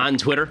on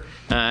Twitter.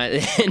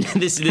 And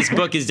this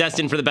book is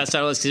destined for the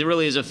bestseller list because it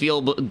really is a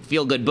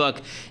feel-good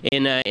book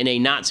in a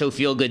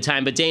not-so-feel-good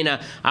time. But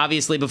Dana,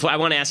 obviously, before I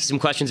want to ask you some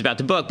questions about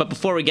the book, but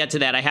before we get to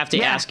that, I have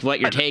to ask what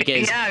your take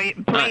is. Yeah,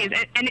 please.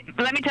 And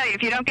let me tell you,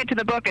 if you don't get to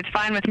the book, it's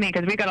fine with me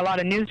because we've got a lot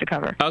of news to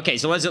cover. Okay,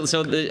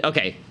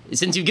 okay.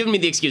 Since you've given me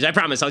the excuse, I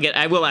promise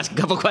I will ask a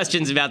couple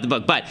questions about the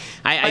book. But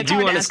I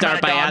do want to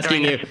start by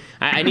asking you.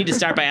 I need to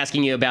start by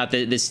asking you about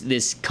this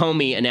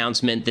Comey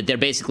announcement that they're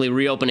basically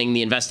reopening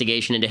the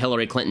investigation into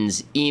Hillary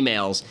Clinton's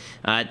emails.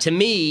 To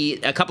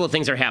me, a couple of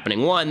things are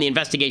happening. One, the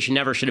investigation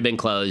never should have been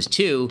closed.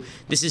 Two,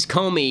 this is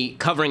Comey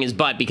covering his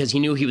butt because he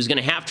knew he was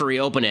going to have to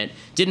reopen it.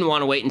 Didn't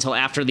want to wait until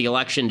after the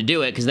election to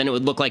do it because then it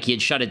would look like he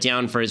had shut it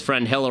down for his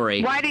friend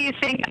Hillary. Why do you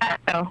think that,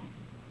 though?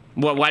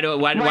 Well, why do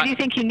you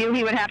think he knew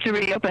he would have to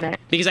reopen it?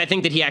 Because I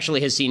think that he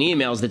actually has seen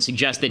emails that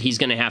suggest that he's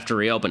going to have to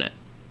reopen it.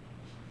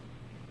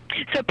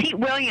 So Pete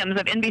Williams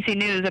of NBC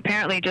News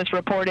apparently just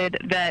reported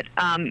that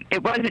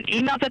it wasn't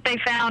emails that they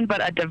found,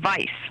 but a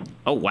device.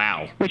 Oh,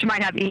 wow. Which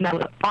might have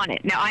email on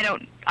it. Now,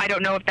 I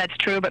don't know if that's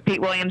true, but Pete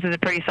Williams is a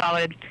pretty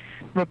solid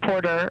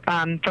reporter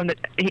and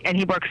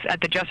he works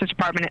at the Justice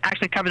Department.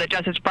 Actually covered the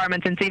Justice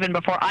Department since even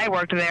before I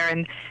worked there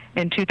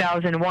in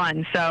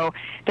 2001. So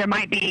there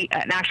might be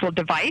an actual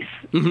device.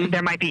 Mm-hmm.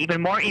 There might be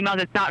even more emails.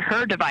 It's not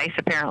her device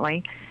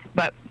apparently,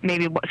 but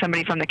maybe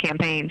somebody from the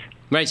campaigns.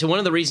 Right, so one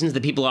of the reasons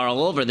that people are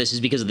all over this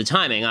is because of the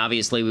timing.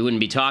 Obviously, we wouldn't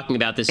be talking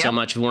about this so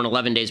much if we weren't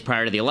 11 days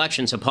prior to the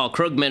election. So Paul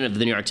Krugman of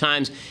the New York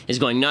Times is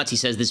going nuts. He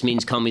says this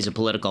means Comey's a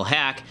political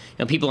hack.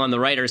 And people on the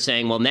right are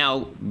saying, well,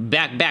 now,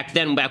 back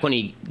when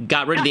he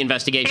got rid of the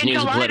investigation, he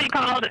was a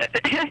political...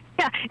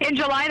 In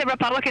July, the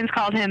Republicans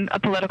called him a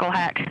political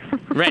hack.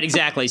 Right,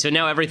 exactly. So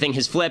now everything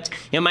has flipped.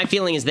 My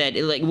feeling is that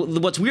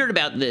what's weird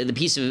about the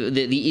piece of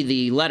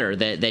the letter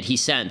that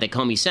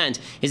Comey sent,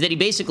 is that he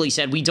basically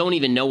said, we don't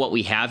even know what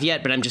we have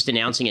yet, but I'm just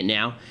announcing it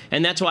now.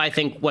 And that's why I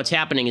think what's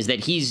happening is that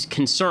he's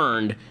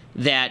concerned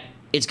that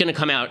it's going to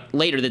come out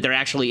later that there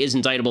actually is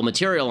indictable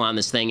material on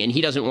this thing, and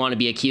he doesn't want to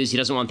be accused. He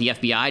doesn't want the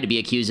FBI to be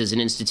accused as an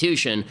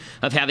institution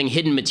of having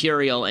hidden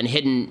material and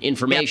hidden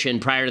information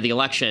prior to the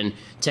election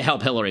to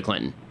help Hillary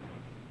Clinton.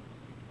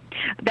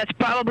 That's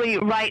probably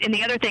right. And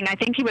the other thing, I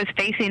think he was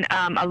facing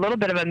a little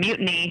bit of a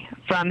mutiny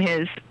from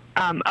his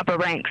upper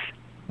ranks.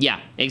 Yeah,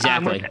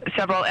 exactly. With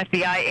several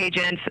FBI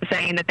agents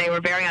saying that they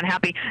were very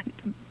unhappy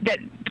that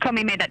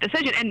Comey made that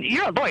decision. And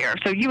you're a lawyer,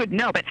 so you would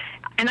know.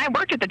 And I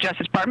worked at the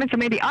Justice Department, so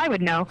maybe I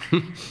would know.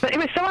 But it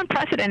was so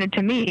unprecedented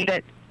to me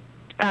that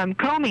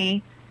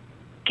Comey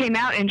came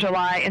out in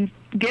July and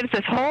gives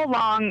this whole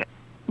long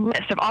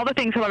list of all the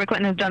things Hillary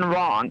Clinton has done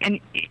wrong. And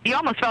you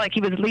almost felt like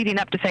he was leading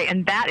up to say,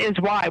 and that is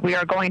why we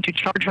are going to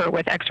charge her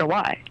with X or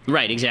Y.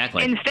 Right,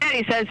 exactly. Instead,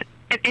 he said,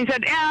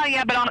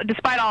 but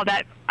despite all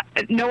that,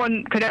 no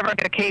one could ever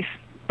get a case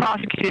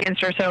prosecuted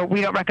against her, so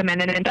we don't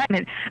recommend an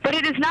indictment. But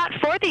it is not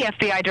for the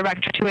FBI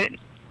director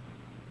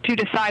to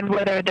decide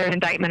whether there's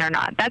indictment or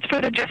not. That's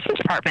for the Justice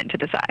Department to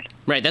decide.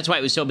 Right. That's why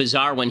it was so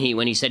bizarre when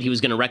he said he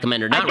was going to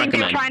recommend or not recommend. I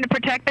think they're trying to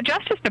protect the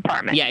Justice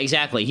Department. Yeah,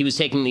 exactly. He was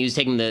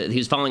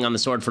falling on the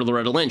sword for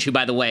Loretta Lynch, who,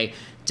 by the way,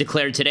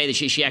 declared today that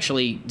she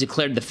actually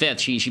declared the fifth.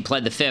 She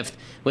pled the fifth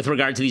with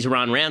regard to these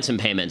Iran ransom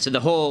payments. So the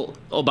whole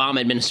Obama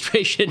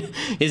administration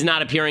is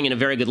not appearing in a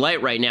very good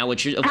light right now,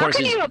 which of course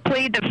is... How can you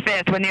plead the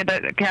fifth when you're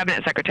the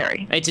cabinet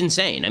secretary? It's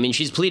insane. I mean,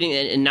 she's pleading,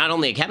 and not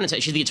only a cabinet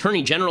secretary, she's the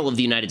Attorney General of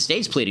the United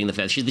States pleading the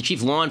fifth. She's the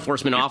chief law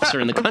enforcement officer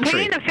in the country.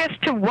 Pleading the fifth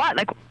to what?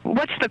 Like,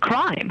 what's the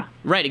crime?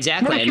 Right,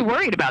 exactly. What are you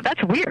worried about?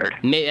 That's weird.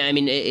 I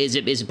mean, is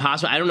it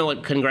possible? I don't know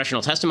what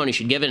congressional testimony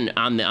she'd given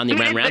on the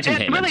Iran ransom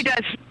payments.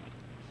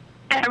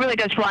 It really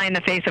does fly in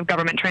the face of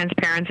government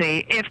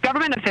transparency. If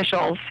government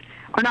officials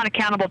are not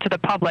accountable to the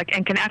public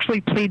and can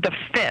actually plead the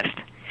fifth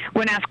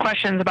when asked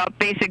questions about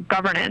basic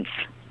governance,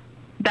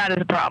 that is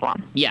a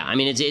problem. Yeah, I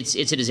mean, it's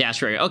a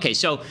disaster area. Okay,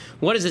 so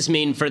what does this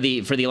mean for the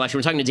election?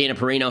 We're talking to Dana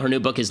Perino. Her new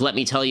book is Let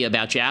Me Tell You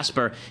About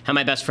Jasper, How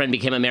My Best Friend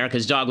Became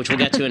America's Dog, which we'll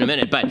get to in a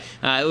minute. But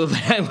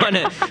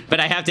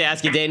I have to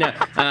ask you, Dana,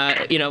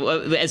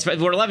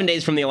 we're 11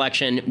 days from the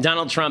election.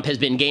 Donald Trump has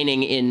been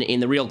gaining in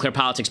the Real Clear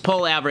Politics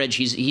poll average.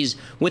 He's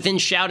within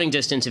shouting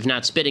distance, if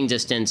not spitting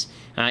distance,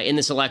 in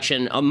this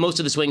election. Most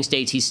of the swing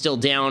states, he's still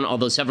down,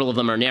 although several of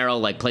them are narrow,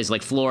 like places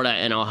like Florida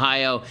and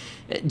Ohio.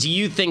 Do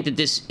you think that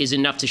this is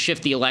enough to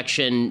shift the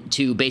election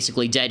to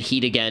basically dead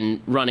heat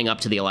again running up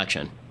to the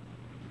election?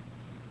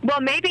 Well,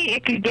 maybe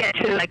it could get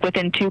to like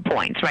within 2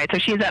 points, right? So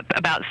she's up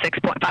about 5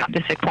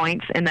 to 6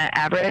 points in the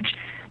average.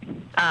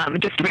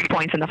 Just 3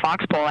 points in the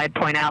Fox poll. I'd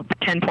point out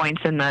 10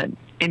 points in the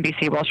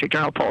NBC Wall Street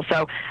Journal poll.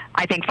 So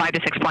I think 5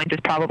 to 6 points is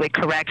probably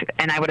correct,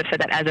 and I would have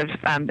said that as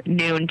of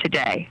noon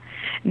today.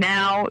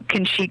 Now,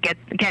 can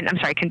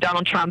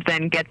Donald Trump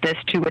then get this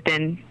to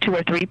within 2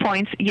 or 3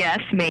 points? Yes,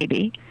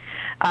 maybe.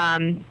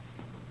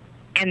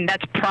 And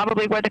that's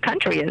probably where the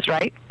country is,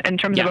 right, in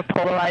terms of a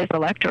polarized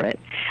electorate.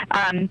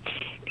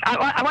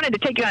 I wanted to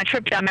take you on a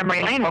trip down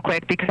memory lane real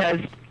quick, because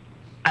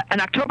an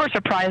October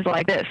surprise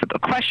like this, a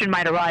question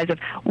might arise of,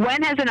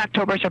 when has an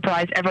October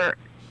surprise ever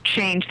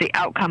changed the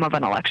outcome of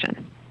an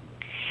election?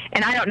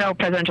 And I don't know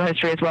presidential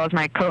history as well as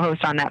my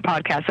co-host on that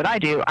podcast that I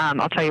do.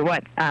 I'll tell you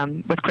what,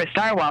 with Chris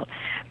Stirewalt.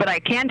 But I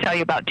can tell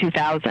you about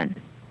 2000.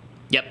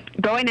 Yep.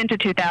 Going into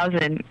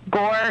 2000,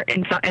 Gore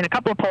in a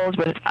couple of polls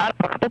was up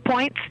a couple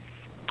points.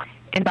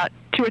 In about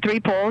 2 or 3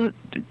 polls,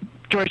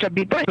 George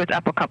W. Bush was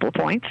up a couple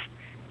points.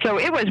 So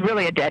it was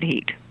really a dead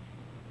heat.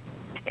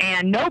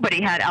 And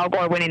nobody had Al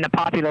Gore winning the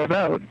popular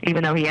vote,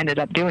 even though he ended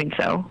up doing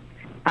so.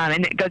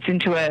 And it goes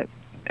into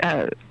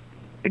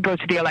it goes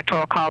to the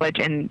Electoral College,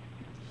 and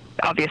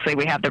obviously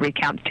we have the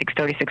recount. It takes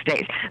 36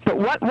 days. But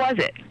what was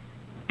it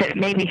that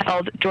maybe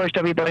held George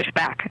W. Bush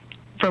back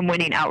from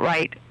winning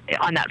outright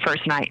on that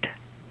first night?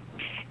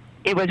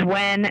 It was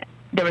when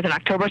there was an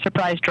October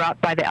surprise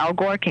drop by the Al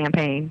Gore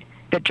campaign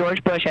that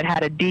George Bush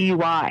had a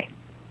DUI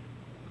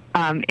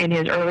in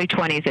his early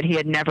 20s that he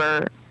had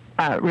never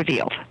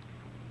revealed.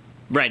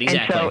 Right,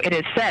 exactly. And so it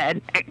is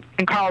said,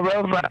 and Karl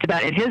Rove wrote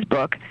about it in his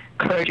book,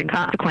 Courage and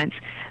Consequence,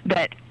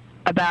 that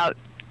about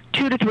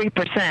 2 to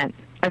 3%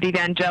 of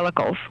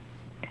evangelicals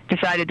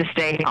decided to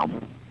stay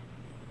home,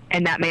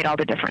 and that made all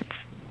the difference.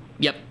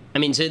 Yep. I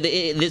mean, so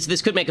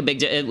this could make a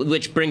big,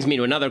 which brings me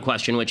to another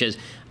question, which is,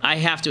 I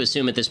have to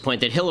assume at this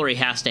point that Hillary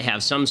has to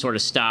have some sort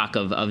of stock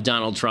of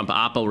Donald Trump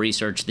Oppo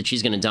research that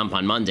she's going to dump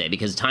on Monday,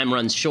 because time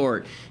runs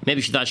short.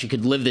 Maybe she thought she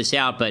could live this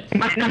out, but... You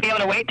might not be able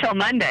to wait till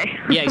Monday.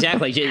 Yeah,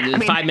 exactly.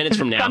 5 minutes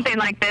from now. Something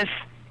like this.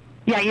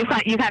 Yeah,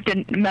 you have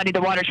to muddy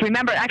the waters.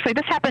 Remember, actually,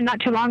 this happened not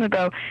too long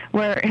ago,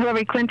 where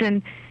Hillary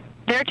Clinton,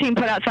 their team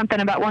put out something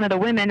about one of the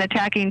women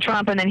attacking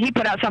Trump, and then he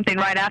put out something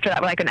right after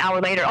that, like an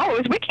hour later. Oh,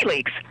 it was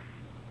WikiLeaks.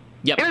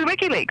 Yep. It was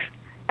WikiLeaks.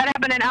 That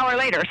happened an hour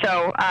later.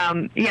 So,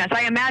 yes,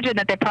 I imagine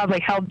that they probably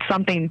held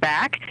something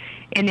back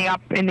in the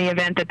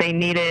event that they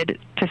needed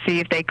to see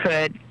if they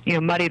could,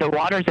 muddy the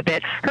waters a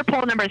bit. Her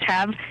poll numbers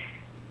have.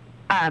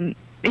 Donald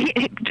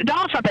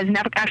Trump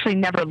has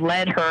never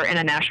led her in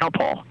a national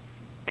poll,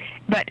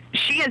 but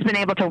she has been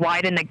able to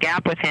widen the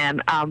gap with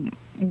him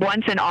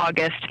once in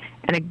August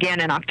and again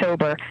in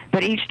October.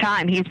 But each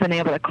time he's been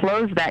able to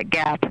close that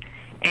gap,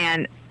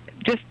 and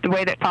just the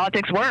way that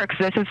politics works,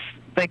 this is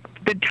like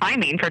good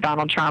timing for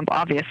Donald Trump,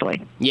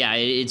 obviously. Yeah,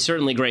 it's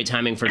certainly great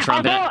timing for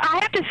Trump. Although I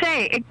have to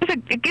say,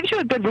 it gives you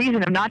a good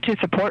reason not to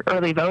support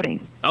early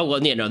voting. Oh, well,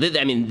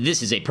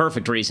 this is a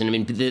perfect reason. I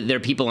mean, there are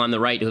people on the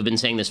right who have been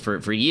saying this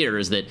for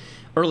years, that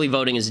early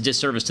voting is a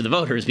disservice to the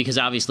voters, because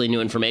obviously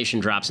new information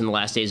drops in the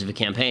last days of a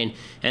campaign,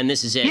 and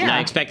this is it. Yeah. And I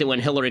expect that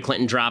when Hillary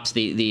Clinton drops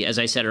the as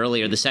I said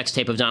earlier, the sex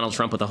tape of Donald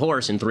Trump with a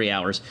horse in 3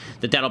 hours,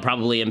 that'll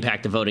probably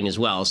impact the voting as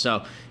well.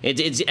 So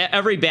it's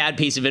every bad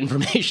piece of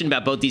information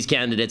about both these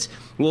candidates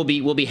will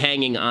be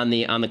hanging on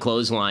the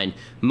clothesline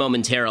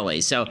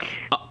momentarily. So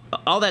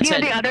all that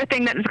said, the other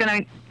thing that is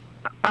going to.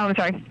 Oh, I'm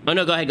sorry. Oh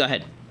no, go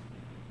ahead.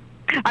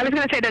 I was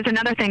going to say there's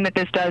another thing that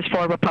this does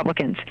for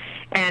Republicans,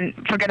 and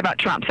forget about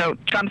Trump. So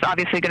Trump's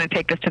obviously going to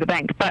take this to the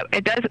bank, but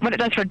what it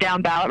does for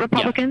down ballot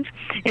Republicans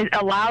is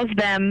allows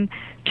them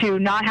to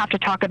not have to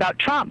talk about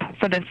Trump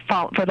for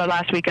the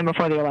last weekend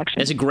before the election.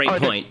 That's a great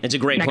point. It's a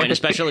great point,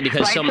 especially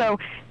because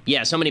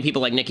so many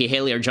people like Nikki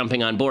Haley are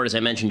jumping on board, as I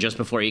mentioned just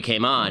before you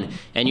came on.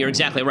 And you're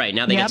exactly right.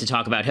 Now they get to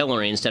talk about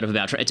Hillary instead of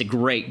about Trump. It's a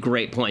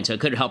great point. So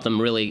it could help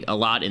them really a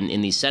lot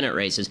in these Senate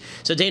races.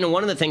 So Dana,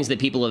 one of the things that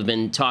people have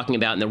been talking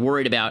about and they're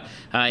worried about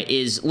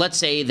is, let's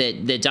say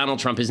that Donald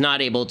Trump is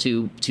not able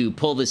to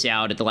pull this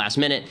out at the last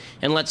minute,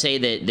 and let's say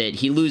that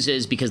he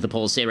loses, because the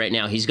polls say right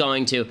now he's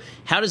going to.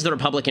 How does the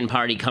Republican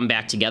Party come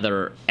back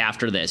together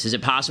after this? Is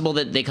it possible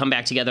that they come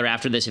back together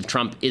after this if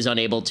Trump is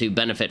unable to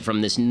benefit from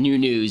this new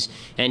news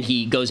and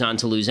he goes on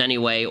to lose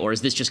anyway, or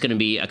is this just going to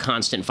be a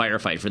constant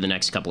firefight for the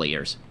next couple of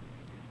years?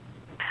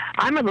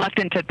 I'm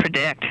reluctant to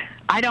predict.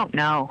 I don't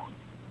know.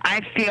 I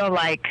feel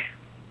like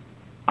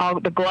all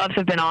the gloves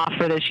have been off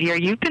for this year.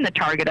 You've been the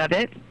target of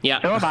it.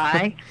 Yeah. So have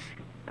I.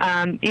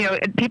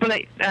 People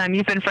that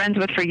you've been friends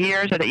with for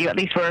years, or that you at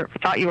least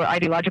thought you were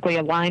ideologically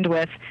aligned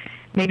with,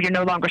 maybe you're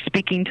no longer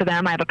speaking to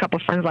them. I have a couple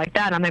of friends like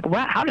that. I'm like,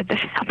 wow, how did this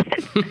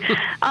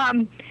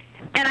happen?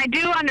 And I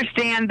do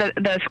understand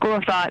the school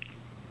of thought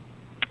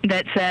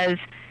that says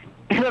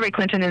Hillary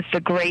Clinton is the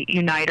great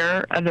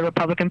uniter of the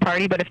Republican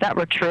Party. But if that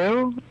were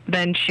true,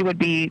 then she would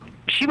be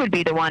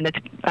the one that's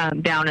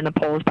down in the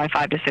polls by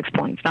 5 to 6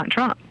 points, not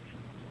Trump.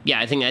 Yeah,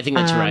 I think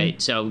that's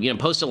right. So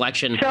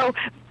post-election.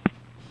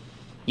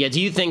 Yeah,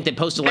 do you think that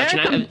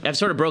post-election, I've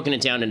sort of broken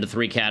it down into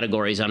 3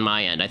 categories on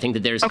my end. I think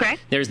that there's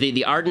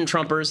the ardent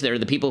Trumpers, there are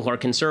the people who are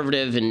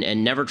conservative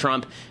and never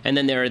Trump, and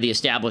then there are the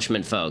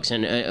establishment folks.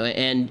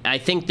 And I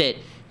think that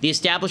the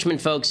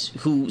establishment folks,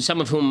 many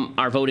of whom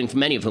are voting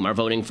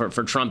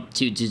for Trump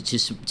to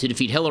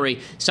defeat Hillary,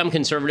 some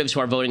conservatives who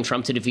are voting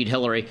Trump to defeat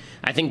Hillary.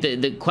 I think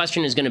the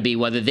question is going to be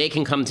whether they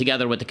can come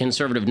together with the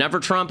conservative never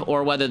Trump,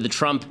 or whether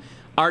the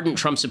ardent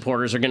Trump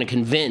supporters are going to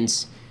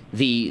convince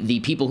the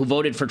people who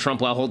voted for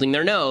Trump while holding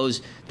their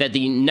nose that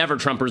the never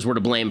Trumpers were to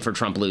blame for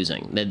Trump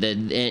losing. So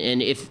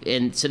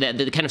that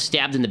the kind of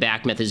stabbed in the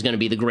back myth is going to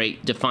be the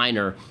great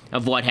definer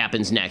of what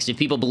happens next. If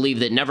people believe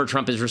that never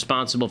Trump is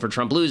responsible for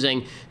Trump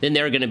losing, then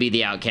they're going to be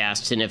the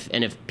outcasts. And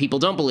if people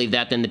don't believe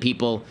that, then the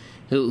people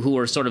who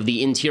are sort of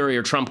the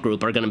interior Trump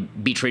group are going to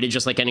be treated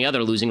just like any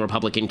other losing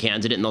Republican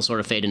candidate, and they'll sort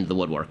of fade into the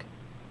woodwork.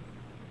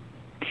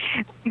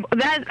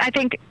 That, I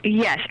think,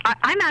 yes.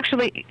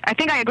 I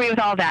think I agree with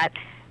all that.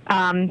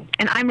 And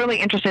I'm really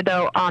interested,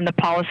 though, on the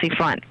policy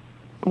front,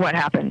 what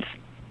happens.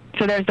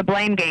 So there's the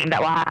blame game that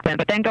will happen.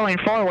 But then going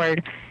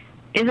forward,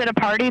 is it a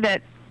party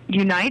that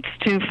unites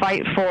to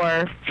fight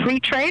for free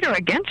trade or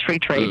against free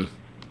trade?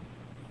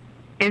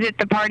 Is it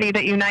the party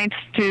that unites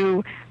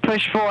to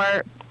push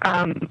for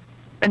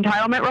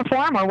entitlement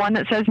reform, or one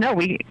that says, no,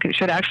 we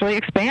should actually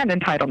expand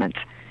entitlements?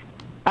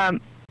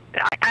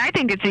 I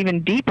think it's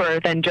even deeper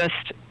than just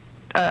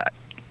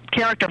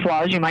character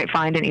flaws you might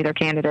find in either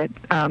candidate,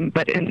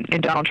 but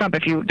in Donald Trump,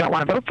 if you don't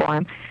want to vote for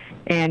him,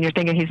 and you're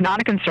thinking he's not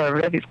a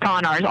conservative, he's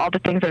con artists, all the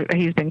things that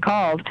he's been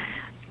called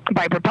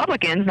by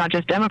Republicans, not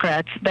just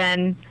Democrats,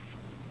 then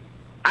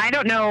I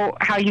don't know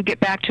how you get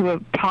back to a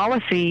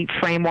policy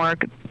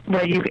framework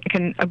where you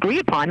can agree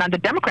upon. Now, the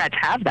Democrats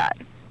have that.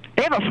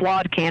 They have a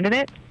flawed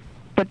candidate,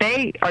 but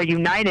they are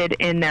united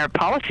in their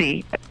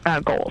policy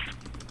goals.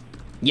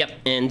 Yep,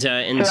 and so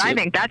I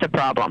think that's a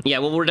problem. Yeah,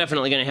 well, we're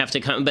definitely going to have to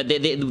come. But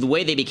the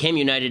way they became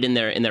united in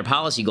their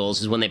policy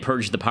goals is when they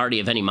purged the party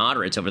of any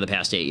moderates over the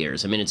past 8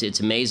 years. I mean, it's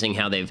amazing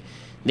how they've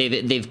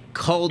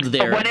culled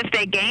their. But what if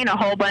they gain a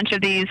whole bunch of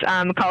these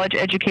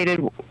college-educated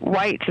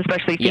whites,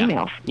 especially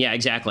females? Yeah,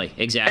 exactly.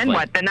 Then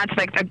what? Then that's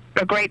like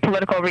a great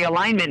political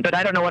realignment. But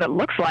I don't know what it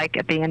looks like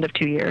at the end of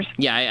 2 years.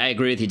 Yeah, I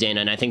agree with you, Dana,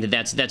 and I think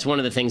that's one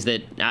of the things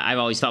that I've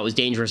always thought was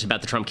dangerous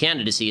about the Trump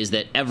candidacy, is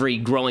that every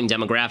growing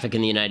demographic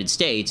in the United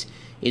States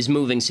is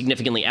moving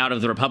significantly out of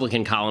the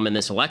Republican column in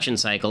this election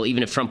cycle.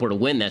 Even if Trump were to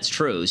win, that's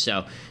true.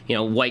 So,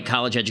 white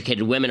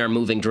college-educated women are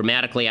moving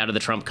dramatically out of the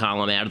Trump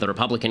column, out of the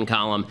Republican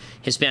column.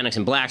 Hispanics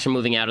and blacks are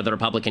moving out of the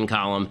Republican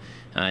column.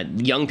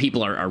 Young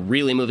people are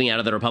really moving out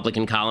of the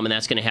Republican column, and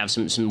that's going to have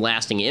some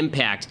lasting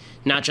impact,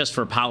 not just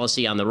for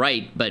policy on the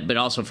right, but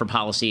also for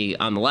policy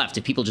on the left.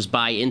 If people just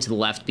buy into the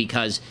left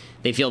because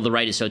they feel the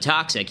right is so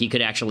toxic, you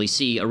could actually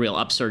see a real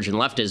upsurge in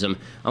leftism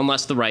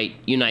unless the right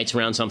unites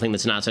around something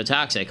that's not so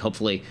toxic.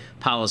 Hopefully,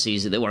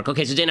 policies that work.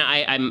 Okay, so Dana,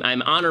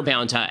 I'm honor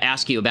bound to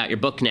ask you about your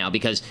book now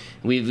because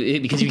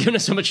you've given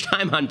us so much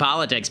time on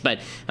politics.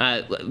 But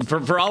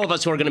for all of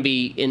us who are going to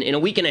be in a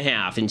week and a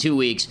half, in 2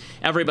 weeks,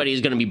 everybody is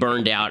going to be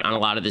burned out on a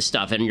lot of this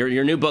stuff. And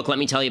your new book, Let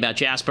Me Tell You About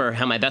Jasper: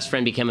 How My Best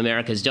Friend Became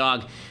America's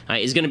Dog,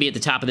 is going to be at the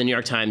top of the New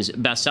York Times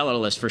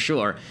bestseller list for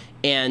sure.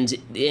 And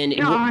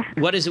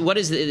what is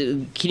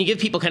can you give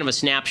people kind of a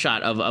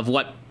snapshot of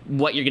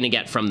what you're going to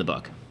get from the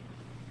book?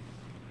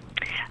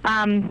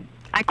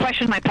 I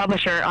questioned my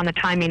publisher on the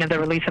timing of the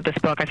release of this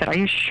book. I said, are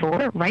you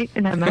sure? Right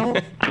in the middle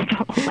of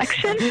the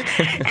election?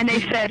 And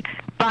they said,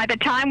 by the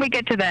time we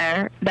get to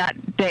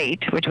that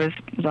date, which was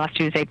last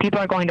Tuesday, people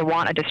are going to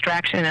want a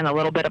distraction and a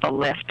little bit of a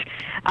lift.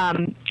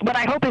 What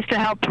I hope is to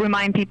help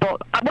remind people,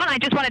 one, I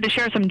just wanted to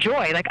share some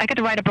joy. Like, I get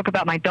to write a book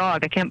about my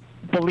dog. I can't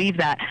believe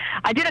that.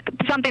 I did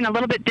something a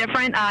little bit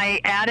different.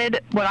 I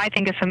added what I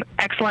think is some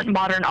excellent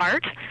modern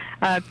art,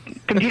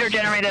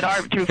 computer-generated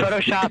art through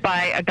Photoshop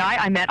by a guy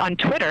I met on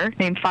Twitter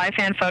named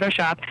 5fan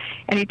Photoshop,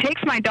 and he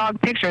takes my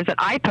dog pictures that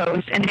I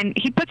post, and then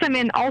he puts them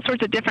in all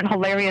sorts of different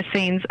hilarious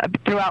scenes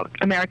throughout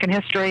American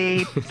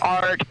history,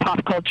 art,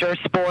 pop culture,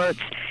 sports.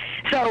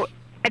 So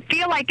I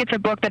feel like it's a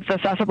book that's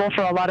accessible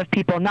for a lot of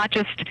people, not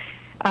just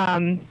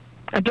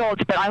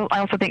adults, but I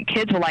also think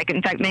kids will like it.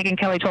 In fact, Megyn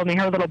Kelly told me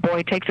her little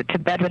boy takes it to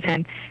bed with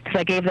him because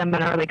I gave them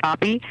an early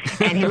copy,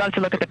 and he loves to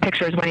look at the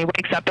pictures when he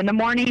wakes up in the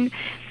morning.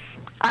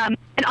 And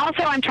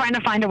also, I'm trying to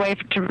find a way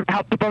to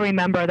help people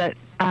remember that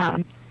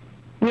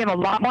we have a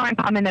lot more in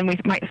common than we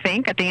might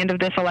think at the end of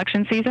this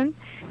election season.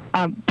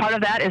 Part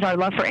of that is our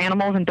love for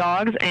animals and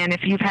dogs, and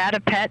if you've had a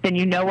pet, then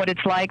you know what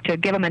it's like to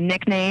give them a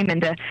nickname and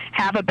to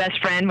have a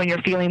best friend when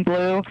you're feeling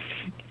blue,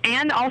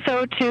 and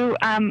also to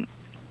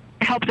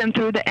help them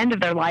through the end of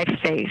their life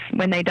phase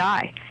when they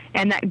die,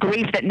 and that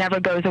grief that never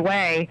goes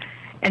away.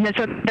 And there's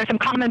some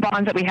common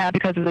bonds that we have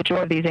because of the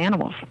joy of these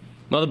animals.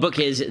 Well, the book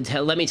is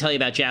Let Me Tell You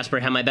About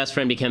Jasper: How My Best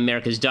Friend Became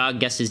America's Dog.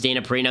 Guest is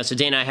Dana Perino. So,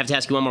 Dana, I have to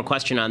ask you one more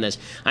question on this.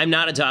 I'm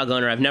not a dog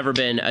owner. I've never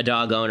been a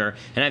dog owner.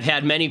 And I've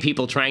had many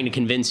people trying to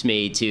convince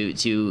me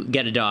to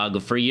get a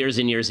dog for years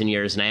and years and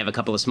years. And I have a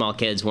couple of small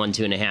kids, one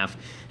 2.5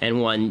 and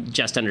one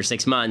just under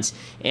 6 months.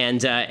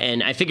 And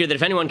I figured that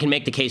if anyone can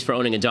make the case for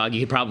owning a dog,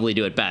 you could probably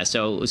do it best.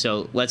 So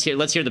let's hear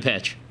the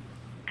pitch.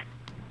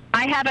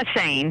 I have a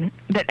saying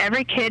that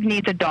every kid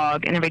needs a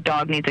dog and every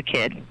dog needs a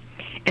kid.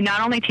 it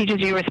not only teaches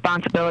you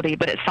responsibility,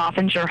 but it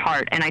softens your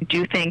heart. And I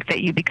do think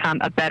that you become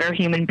a better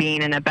human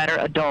being and a better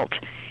adult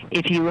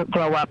if you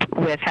grow up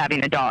with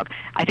having a dog.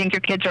 I think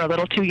your kids are a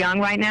little too young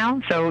right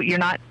now, so you're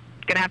not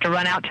going to have to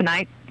run out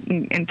tonight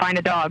and find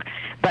a dog.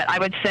 But I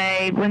would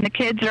say when the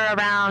kids are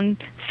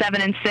around 7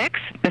 and 6,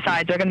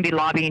 besides they're going to be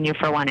lobbying you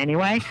for one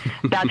anyway,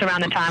 that's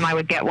around the time I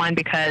would get one,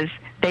 because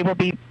they will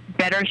be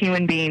better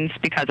human beings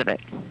because of it.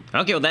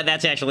 Okay, well,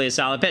 that's actually a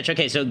solid pitch.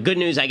 Okay, so good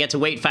news, I get to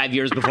wait 5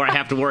 years before I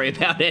have to worry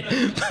about it.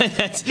 But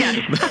that's,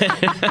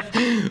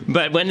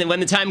 but when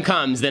the time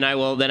comes, then I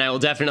will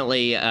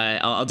definitely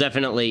I'll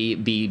definitely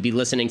be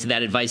listening to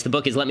that advice. The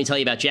book is Let Me Tell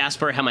You About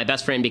Jasper: How My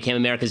Best Friend Became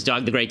America's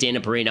Dog, the great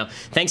Dana Perino.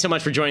 Thanks so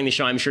much for joining the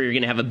show. I'm sure you're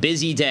going to have a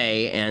busy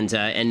day, and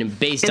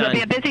based on... It'll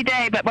be a busy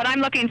day, but what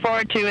I'm looking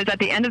forward to is at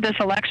the end of this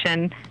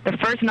election, the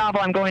first novel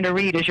I'm going to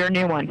read is your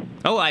new one.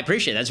 Oh, I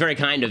appreciate it. That's very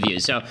kind of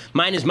you. So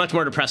mine is much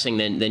more depressing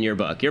than your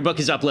book. Your book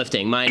is uplifting.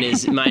 Mine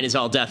is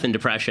all death and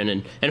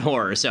depression and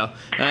horror. So all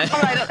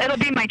right, it'll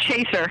be my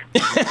chaser.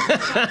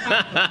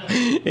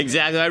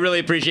 Exactly. I really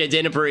appreciate it.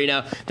 Dana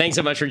Perino. Thanks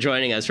so much for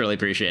joining us. Really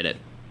appreciate it.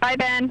 Bye,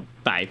 Ben.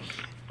 Bye.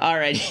 All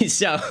right.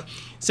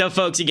 So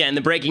folks, again,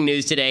 the breaking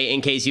news today, in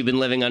case you've been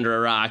living under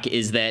a rock,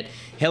 is that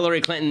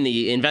Hillary Clinton,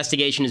 the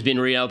investigation has been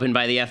reopened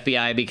by the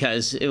FBI,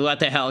 because what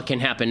the hell can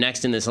happen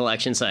next in this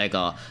election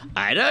cycle?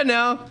 I don't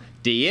know.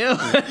 Do you?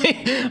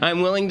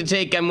 I'm willing to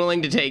take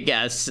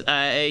guesses.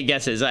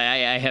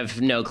 I have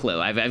no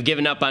clue. I've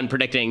given up on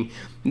predicting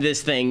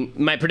this thing.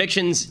 My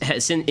predictions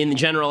in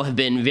general have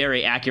been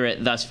very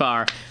accurate thus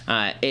far.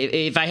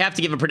 If I have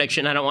to give a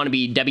prediction, I don't want to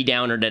be Debbie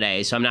Downer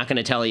today, so I'm not going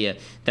to tell you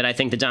that I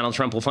think that Donald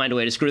Trump will find a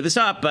way to screw this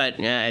up. But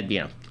you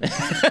know,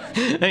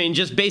 I mean,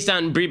 just based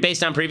on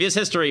previous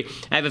history,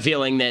 I have a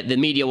feeling that the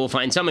media will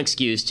find some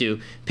excuse to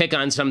pick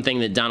on something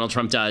that Donald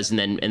Trump does, and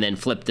then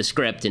flip the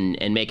script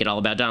and make it all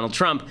about Donald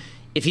Trump.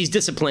 If he's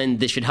disciplined,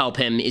 this should help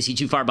him. Is he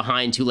too far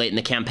behind, too late in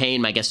the campaign?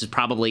 My guess is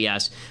probably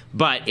yes.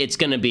 But it's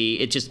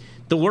just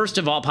the worst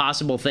of all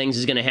possible things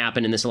is going to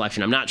happen in this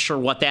election. I'm not sure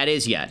what that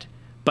is yet,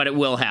 but it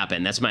will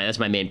happen. That's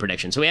my main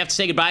prediction. So we have to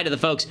say goodbye to the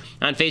folks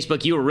on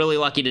Facebook. You were really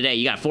lucky today.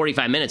 You got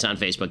 45 minutes on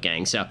Facebook,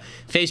 gang. So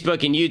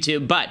Facebook and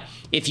YouTube. But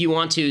if you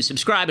want to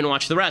subscribe and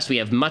watch the rest, we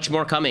have much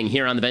more coming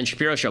here on The Ben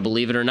Shapiro Show,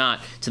 believe it or not,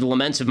 to the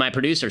laments of my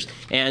producers.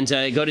 And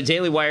go to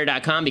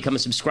dailywire.com, become a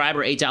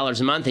subscriber, $8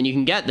 a month, and you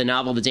can get the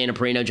novel that Dana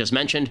Perino just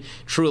mentioned,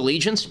 True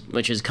Allegiance,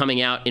 which is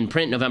coming out in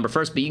print November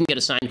 1st. But you can get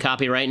a signed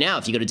copy right now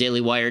if you go to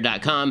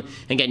dailywire.com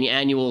and get an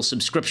annual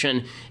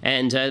subscription.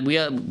 And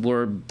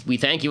we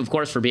thank you, of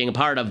course, for being a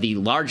part of the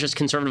largest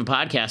conservative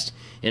podcast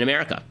in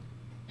America.